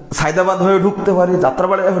সাইদাবাদ হয়ে ঢুকতে পারি,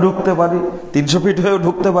 যাত্রাবাড়ি হয়ে ঢুকতে পারি, 300 ফিট হয়ে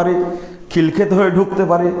ঢুকতে পারি, খিলক্ষেত হয়ে ঢুকতে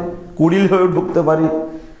পারি, কুড়িল হয়ে ঢুকতে পারি।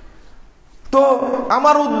 তো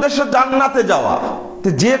আমার উদ্দেশ্য জান্নাতে যাওয়া, তো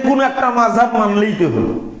যে কোনো একটা মাযহাব মানলেই তো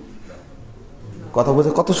হলো। কথা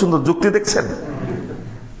বলছে, কত সুন্দর যুক্তি দেখছেন?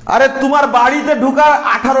 আরে তোমার বাড়িতে ঢুকার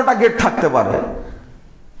 18টা গেট থাকতে পারে,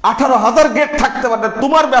 18,000 গেট থাকতে পারে,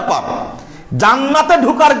 তোমার ব্যাপার। জান্নাতে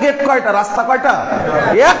ঢুকার গেট কয়টা? রাস্তা কয়টা?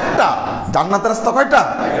 একটা। জান্নাতের রাস্তা কয়টা?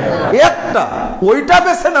 একটা। ওইটা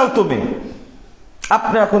বেছে নাও তুমি।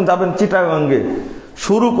 আপনি এখন যাবেন চিটাগাঙ্গে,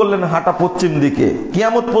 শুরু করলেন হাঁটা পশ্চিম দিকে,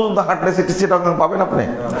 কিয়ামত পর্যন্ত হাঁটলে সেটি চিটাগাং পাবেন আপনি?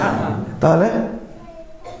 তাহলে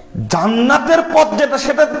জান্নাতের পথ যেটা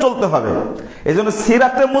সেটা চলতে হবে। এই জন্য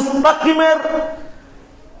সিরাতে মুস্তাকিমের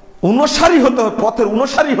অনুসারী হতে হবে, পথের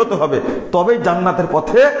অনুসারী হতে হবে, তবেই জান্নাতের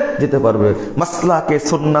পথে যেতে পারবে। মাসলাকে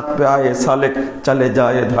সুন্নাত পে আয়ে সালেক চলে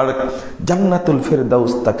যায় ধড়ক, জান্নাতুল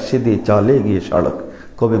ফিরদাউস তক সিধি চলেগি সড়ক।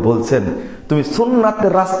 কবি বলছেন তুমি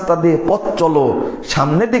সুন্নাতের রাস্তা দিয়ে পথ চলো,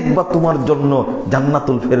 সামনে দেখবা তোমার জন্য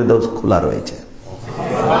জান্নাতুল ফিরদাউস খোলা রয়েছে।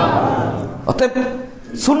 অতএব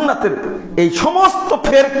সুন্নাতের এই সমস্ত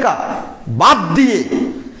ফেরকা বাদ দিয়ে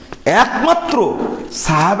একমাত্র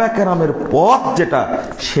সাহাবা কেরামের পথ যেটা,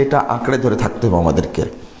 সেটা আঁকড়ে ধরে থাকতে হবে আমাদেরকে।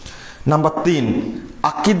 নাম্বার 3,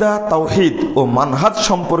 আকীদা, তাওহীদ ও মানহাজ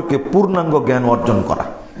সম্পর্কে পূর্ণাঙ্গ জ্ঞান অর্জন করা।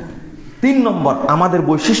 3 নম্বর আমাদের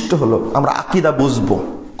বৈশিষ্ট্য হলো আমরা আকীদা বুঝবো।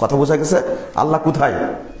 কথা বোঝা গেছে? আল্লাহ কোথায়?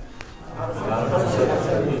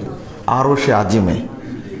 আরশে আজিমে।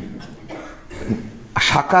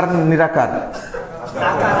 সাকার নিরাকার?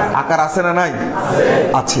 আকার আছে না নাই?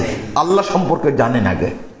 আছে। আল্লাহ সম্পর্কে জানেন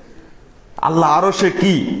আগে। আল্লাহ আরশে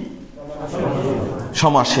কি?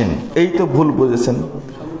 সমাসীন। এই তো ভুল বুঝেছেন।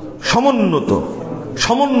 সমুন্নত,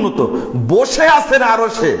 সমুন্নত বসে আছেন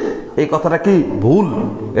আরশে, এই কথাটা কি ভুল?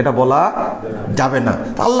 এটা বলা যাবে না।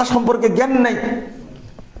 আল্লাহ সম্পর্কে জ্ঞান নেই।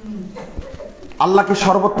 আল্লাহ কি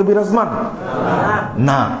সর্বত্র বিরাজমান?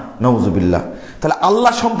 না, নাউজুবিল্লাহ। তাহলে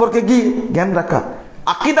আল্লাহ সম্পর্কে কি জ্ঞান রাখা,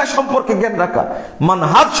 আকীদা সম্পর্কে জ্ঞান রাখা,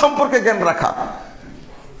 মানহাজ সম্পর্কে জ্ঞান রাখা।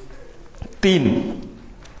 3,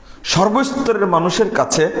 সর্বস্তরের মানুষের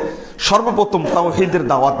কাছে সর্বপ্রথম তাওহীদের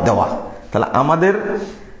দাওয়াত দেওয়া। তাহলে আমাদের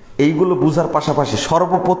এইগুলো বুঝার পাশাপাশি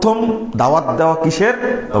সর্বপ্রথম দাওয়াত দেওয়া কিসের?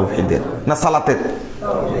 তাওহীদের না সালাতের?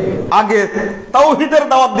 আগে তাওহীদের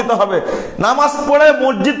দাওয়াত দিতে হবে। নামাজ পড়ে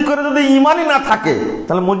মসজিদ করে যদি ঈমানই না থাকে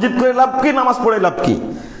তাহলে মসজিদ করে লাভ কি, নামাজ পড়ে লাভ কি?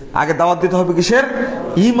 আগে দাওয়াত দিতে হবে কিসের?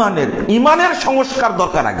 ঈমানের। ঈমানের সংস্কার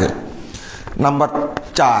দরকার আগে। নাম্বার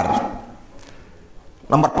 4,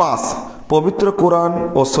 নাম্বার 5, পবিত্র কোরআন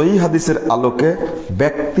ও সহিহ হাদিসের আলোকে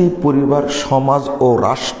ব্যক্তি, পরিবার, সমাজ ও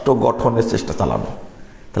রাষ্ট্র গঠনের চেষ্টা চালানো।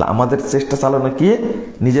 তাহলে আমাদের চেষ্টা চালানো কি?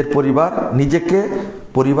 নিজের পরিবার, নিজেকে,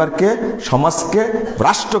 পরিবারকে, সমাজকে,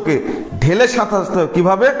 রাষ্ট্রকে ঢেলে সাজাতে হবে।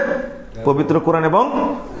 কিভাবে? পবিত্র কোরআন এবং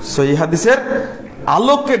সহিহ হাদিসের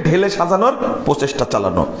আলোকে ঢেলে সাজানোর প্রচেষ্টা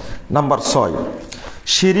চালানো। নাম্বার 6,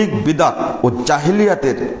 শিরিক বিদআত ও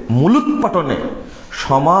জাহিলিয়াতের মূলোৎপাটনে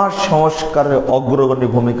সমাজ সংস্কারের অগ্রগণী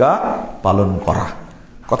ভূমিকা পালন করা।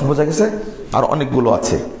 কথা বোঝা গেছে? আর অনেকগুলো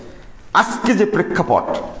আছে। আজকে যে প্রেক্ষাপট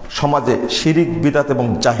সমাজে শিরিক বিদআত এবং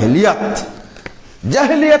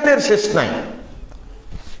জাহিলিয়াতের শেষ নাই,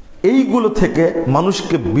 এইগুলো থেকে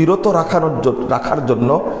মানুষকে বিরত রাখার জন্য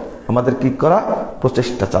আমাদের কি করা?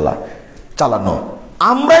 প্রচেষ্টা চালানো।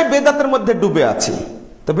 আমরাই বেদাতের মধ্যে ডুবে আছি,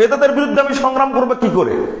 তো বেদাতের বিরুদ্ধে আমি সংগ্রাম করবো কি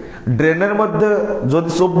করে? ড্রেনের মধ্যে যদি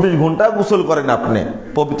 24 ঘন্টা গোসল করেন আপনি,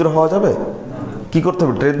 পবিত্র হওয়া যাবে? কি করতে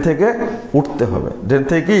হবে? ড্রেন থেকে উঠতে হবে। ড্রেন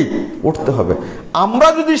থেকে কি উঠতে হবে? আমরা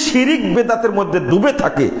যদি শিরিক বেদাতের মধ্যে ডুবে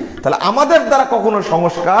থাকি তাহলে আমাদের দ্বারা কখনো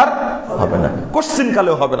সংস্কার হবে না, কোশ্চিন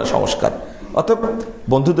কালেও হবে না সংস্কার। অতএব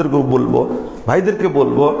বন্ধুদেরকে বলবো, ভাইদেরকে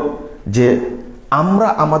বলবো যে আমরা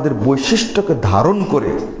আমাদের বৈশিষ্ট্যকে ধারণ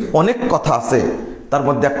করে, অনেক কথা আছে তার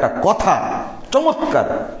মধ্যে একটা কথা চমৎকার,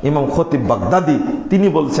 ইমাম খতিব বাগদাদি তিনি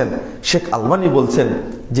বলছেন, শেখ আলবানি বলছেন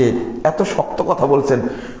যে এত শক্ত কথা বলছেন,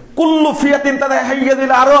 কুল্লু ফিয়াতিন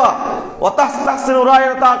তাদাহাইয়াদিল আরা ওয়া তাহতাসিনু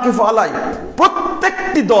রায়া তাকিফু আলাই,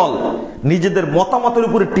 প্রত্যেকটি দল নিজেদের মতামতের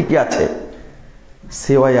উপরে টিকে আছে,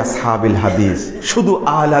 সেওয়াই আসহাবিল হাদিস, শুধু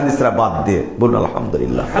আহলে হাদিসরা বাদ দিয়ে। বলুন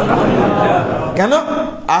আলহামদুলিল্লাহ। কেন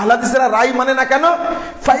আহলে হাদিসরা রায় মানে না কেন?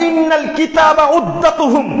 ফাইনাল কিতাবা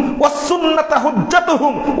উদ্দাতুহুম ওয়াস সুন্নাতু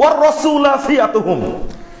হুজ্জাতুহুম ওয়ার রাসূলা ফিয়াতুহুম,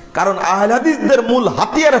 কারণ আহলে হাদিসদের মূল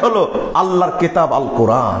হাতিয়ার হলো আল্লাহর কিতাব আল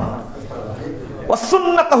কোরআন, ওয়াস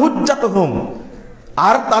সুন্নাতু হুজ্জাতুহুম,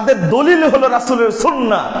 আর তাদের দলিল হলো রাসূলের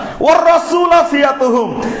সুন্নাহ, ওয়ার রাসূলা ফিয়াতুহুম,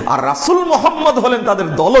 আর রাসূল মুহাম্মদ হলেন তাদের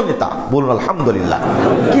দলনেতা। বলুন আলহামদুলিল্লাহ।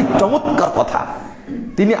 কি চমৎকার কথা।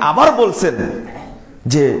 তিনি আবার বলছেন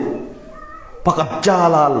যে ফাকাদ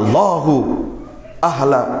জালাল্লাহু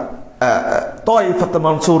আহলা তাইফাত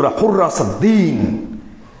মানসুরা হুররাসাদ-দ্বীন,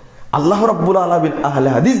 আল্লাহ রাব্বুল আলামিন আহলে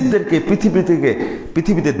হাদিসদেরকে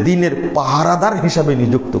পৃথিবীতে দ্বীনের পাহারাদার হিসাবে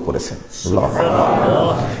নিযুক্ত করেছেন। আল্লাহু আকবার।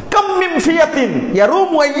 কাম মিন ফিয়াতিন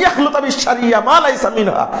ইয়ারুমু আইয়াখলুতা বিশ-শারিয়া মা লাইসা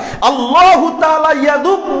মিনহা, আল্লাহু তাআলা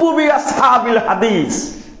ইয়াদুব্বু বিআসহাবিল হাদিস।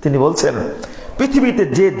 তিনি বলছেন পৃথিবীতে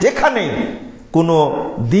যে যেখানে কোন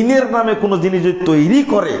দ্বীনের নামে কোন জিনিস তৈরি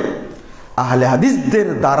করে, আহলে হাদিসদের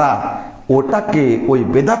দ্বারা ওটাকে, ওই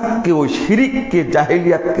বেদাতকে, ওই শিরিককে,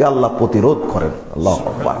 জাহিলিয়াতকে আল্লাহ প্রতিরোধ করেন। আল্লাহু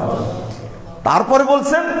আকবার। তারপরে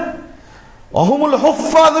বলছেন অহুমুল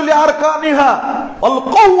হুফাযু লিআরকানিহা ওয়াল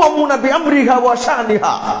কাওয়ামুনা বিআমরিহা ওয়া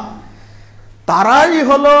শানিহা, তারাই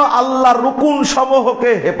হলো আল্লাহর রুকুন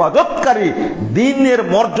সমূহকে হেফাজতকারী, দ্বীনের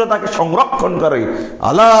মর্যাদাকে সংরক্ষণকারী।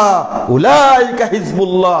 আলা উলাইকা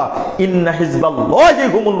হিজবুল্লাহ ইন্না হিজবাল্লাহি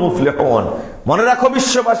হুমুল মুফলিহুন। মনে রাখো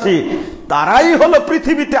বিশ্ববাসী, তারাই হলো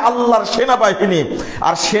পৃথিবীতে আল্লাহর সেনাবাহিনী,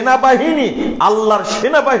 আর সেনাবাহিনী, আল্লাহর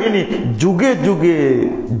সেনাবাহিনী যুগে যুগে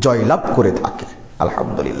জয়লাভ করে থাকে।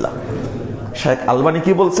 আলহামদুলিল্লাহ। শেখ আলবানি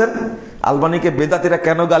কি বলছেন? আলবানিকে বেদাতিরা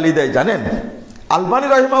কেন গালি দেয় জানেন? আলবানি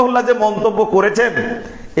রাহিমাহুল্লাহ যে মন্তব্য করেছেন,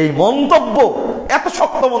 এই মন্তব্য, এত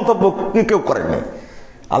শক্ত মন্তব্য কি কেউ করেননি।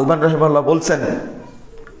 আলবানি রাহিমাহুল্লাহ বলছেন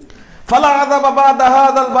ফালা আযাবা বাদা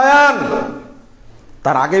হাযাল বায়ান,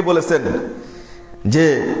 তার আগেই বলেছেন যে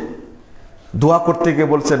দোয়া করতে গিয়ে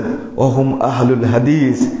বলছেন ওহুম আহলুল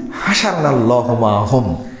হাদিস হাশারনাল্লাহু মাহুম,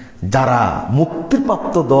 যারা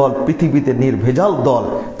মুক্তিপ্রাপ্ত দল, পৃথিবীতে নির্ভেজাল দল,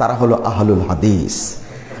 তারা হলো আহলুল হাদিস।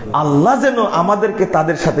 আল্লাহ যেন আমাদেরকে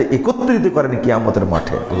তাদের সাথে একত্রিত করেন কিয়ামতের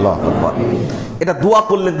মাঠে। আল্লাহু আকবার। এটা দোয়া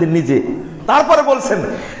করলেন তিনি নিজে। তারপরে বলছেন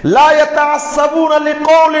লা ইয়াতাআসসাবুনা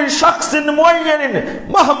লিকাউলি শাখসিন মুআয়্যানিন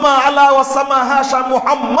মাহমা আলা ওয়া সামাহাশা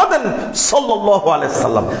মুহাম্মাদান সাল্লাল্লাহু আলাইহি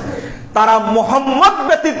সাল্লাম, তারা মুহাম্মদ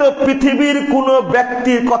ব্যতীত পৃথিবীর কোন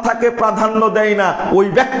ব্যক্তির কথাকে প্রাধান্য দেয় না, ওই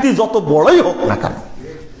ব্যক্তি যত বড়ই হোক না কেন।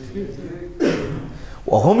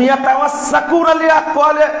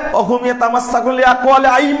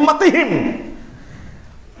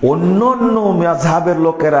 অন্যান্য মাযহাবের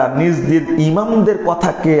লোকেরা নিজ নিজ ইমামদের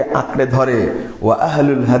কথাকে আঁকড়ে ধরে, ওয়া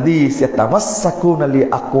আহলুল হাদিস ইয়াতামাসসাকুনা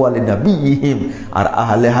লিআকওয়ালি নবিয়িহিম, আর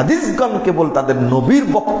আহলে হাদিসগণ কেবল তাদের নবীর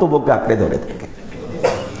বক্তব্যকে আঁকড়ে ধরে থাকে।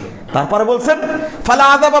 তারপরে বলছেন ফালা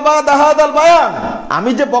আযাবা বাদা হাযাল বায়ান,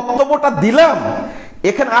 আমি যে বক্তব্যটা দিলাম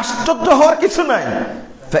এখানে আশ্চর্য হওয়ার কিছু নাই।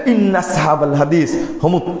 فإن أصحاب الحديث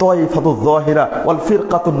هم الطائفة الظاهرة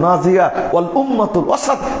والفرقة الناجية والأمة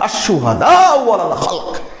الوسط الشهداء على الخلق।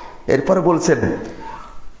 এরপরে বলছেন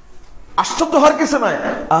আশ্চর্য হওয়ার কিছু নাই,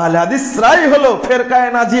 আহলে হাদিসরাই হলো ফিরকায়ে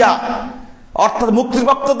নাজিয়া, অর্থাৎ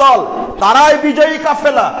মুক্তিপ্রাপ্ত দল, তারাই বিজয়ী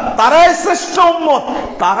কাফেলা, তারাই শ্রেষ্ঠ উম্মত,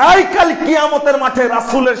 তারাই কাল কিয়ামতের মাঠে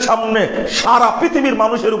রাসূলের সামনে সারা পৃথিবীর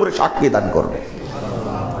মানুষের উপরে সাক্ষী দান করবে।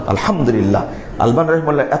 আলহামদুলিল্লাহ। আলবানী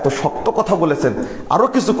রাহিমাহুল্লাহ এত শক্ত কথা বলেছেন। আরো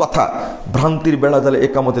কিছু কথা, ভ্রান্তির বেড়াজালে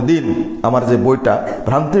একামতে দিন, আমার যে বইটা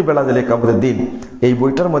ভ্রান্তির বেড়াজালে একামতে দিন, এই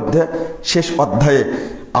বইটার মধ্যে শেষ অধ্যায়ে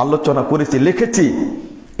আলোচনা করেছি, লিখেছি।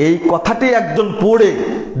 এই কথাটি একজন পড়ে,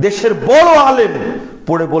 দেশের বড় আলেম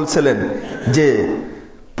পড়ে বলছিলেন যে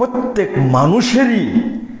প্রত্যেক মানুষেরই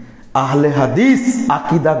আহলে হাদিস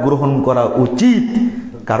আকীদা গ্রহণ করা উচিত।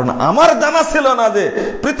 কারণ আমার জানা ছিল না যে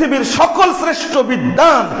পৃথিবীর সকল শ্রেষ্ঠ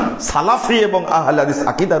বিদ্বান সালাফি এবং আহলে হাদিস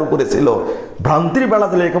আকীদার উপরে ছিল। ভ্রান্তির বেলা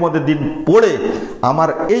দিলে একামতের দিন পড়ে আমার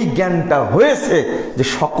এই জ্ঞানটা হয়েছে যে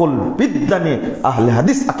সকল বিদ্বানী আহলে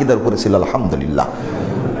হাদিস আকীদার উপরে ছিল। আলহামদুলিল্লাহ।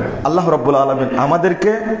 আল্লাহ রাব্বুল আলামিন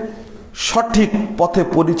আমাদেরকে সঠিক পথে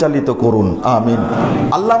পরিচালিত করুন, আমিন।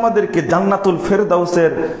 আল্লাহ আমাদেরকে জান্নাতুল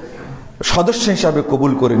ফেরদাউসের সদস্য হিসাবে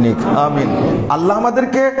কবুল করে নিক, আমিন। আল্লাহ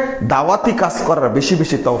আমাদেরকে দাওয়াতি কাজ করার বেশি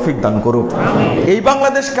বেশি তৌফিক দান করুক। এই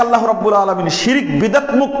বাংলাদেশকে আল্লাহ রাব্বুল আলামিন শিরক বিদআত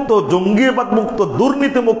মুক্ত, জঙ্গিবাদ মুক্ত,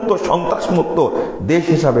 দুর্নীতি মুক্ত, সন্ত্রাস মুক্ত দেশ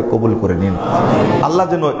হিসাবে কবুল করে নিন। আল্লাহ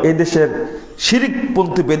যেন এই দেশের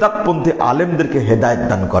শিরকপন্থী বেদাতপন্থী আলেমদেরকে হেদায়েত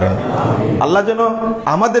দান করেন। আল্লাহ যেন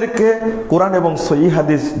আমাদেরকে কোরআন এবং সহিহ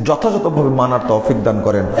হাদিস যথাযথভাবে মানার তৌফিক দান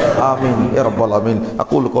করেন, আমিন ইয়া রাব্বাল আলামিন।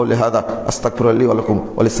 আকুলু কওলি হাযা আস্তাগফিরুল্লাহ লি ওয়া লাকুম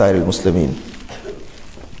ওয়া লিসাইরিল মুসলিমিন।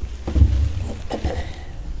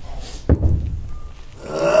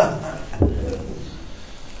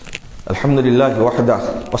 আলহামদুলিল্লাহি ওয়াহদাহু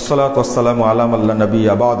ওয়াসসালাতু ওয়াসসালামু আলা মান লা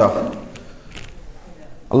নাবিয়্যা বা'দাহু।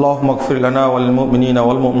 اللهم اغفر لنا وللمؤمنين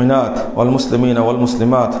والمؤمنات والمسلمين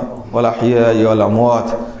والمسلمات والأحياء والأموات.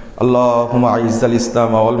 اللهم أعز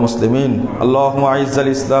الإسلام والمسلمين، اللهم أعز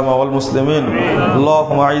الإسلام والمسلمين،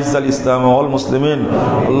 اللهم أعز الإسلام والمسلمين.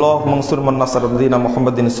 اللهم انصر من نصر دين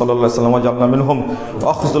محمد صلى الله عليه وسلم واجعلنا منهم،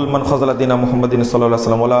 واخذل من خذل دين محمد صلى الله عليه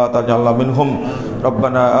وسلم ولا تجعلنا منهم.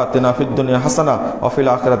 ربنا آتنا في الدنيا حسنة وفي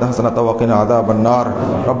الآخرة حسنة وقنا عذاب النار.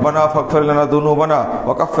 ربنا فاغفر لنا ذنوبنا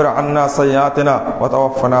وكفر عنا سيئاتنا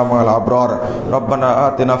وتوفنا مع الأبرار. ربنا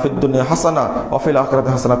آتنا في الدنيا حسنة وفي الآخرة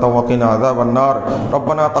حسنة وقنا عذاب النار.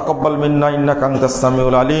 ربنا تقبل منا إنك أنت السميع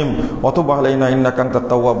العليم وتب علينا إنك أنت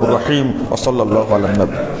التواب الرحيم. وصلى الله على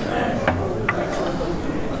النبي.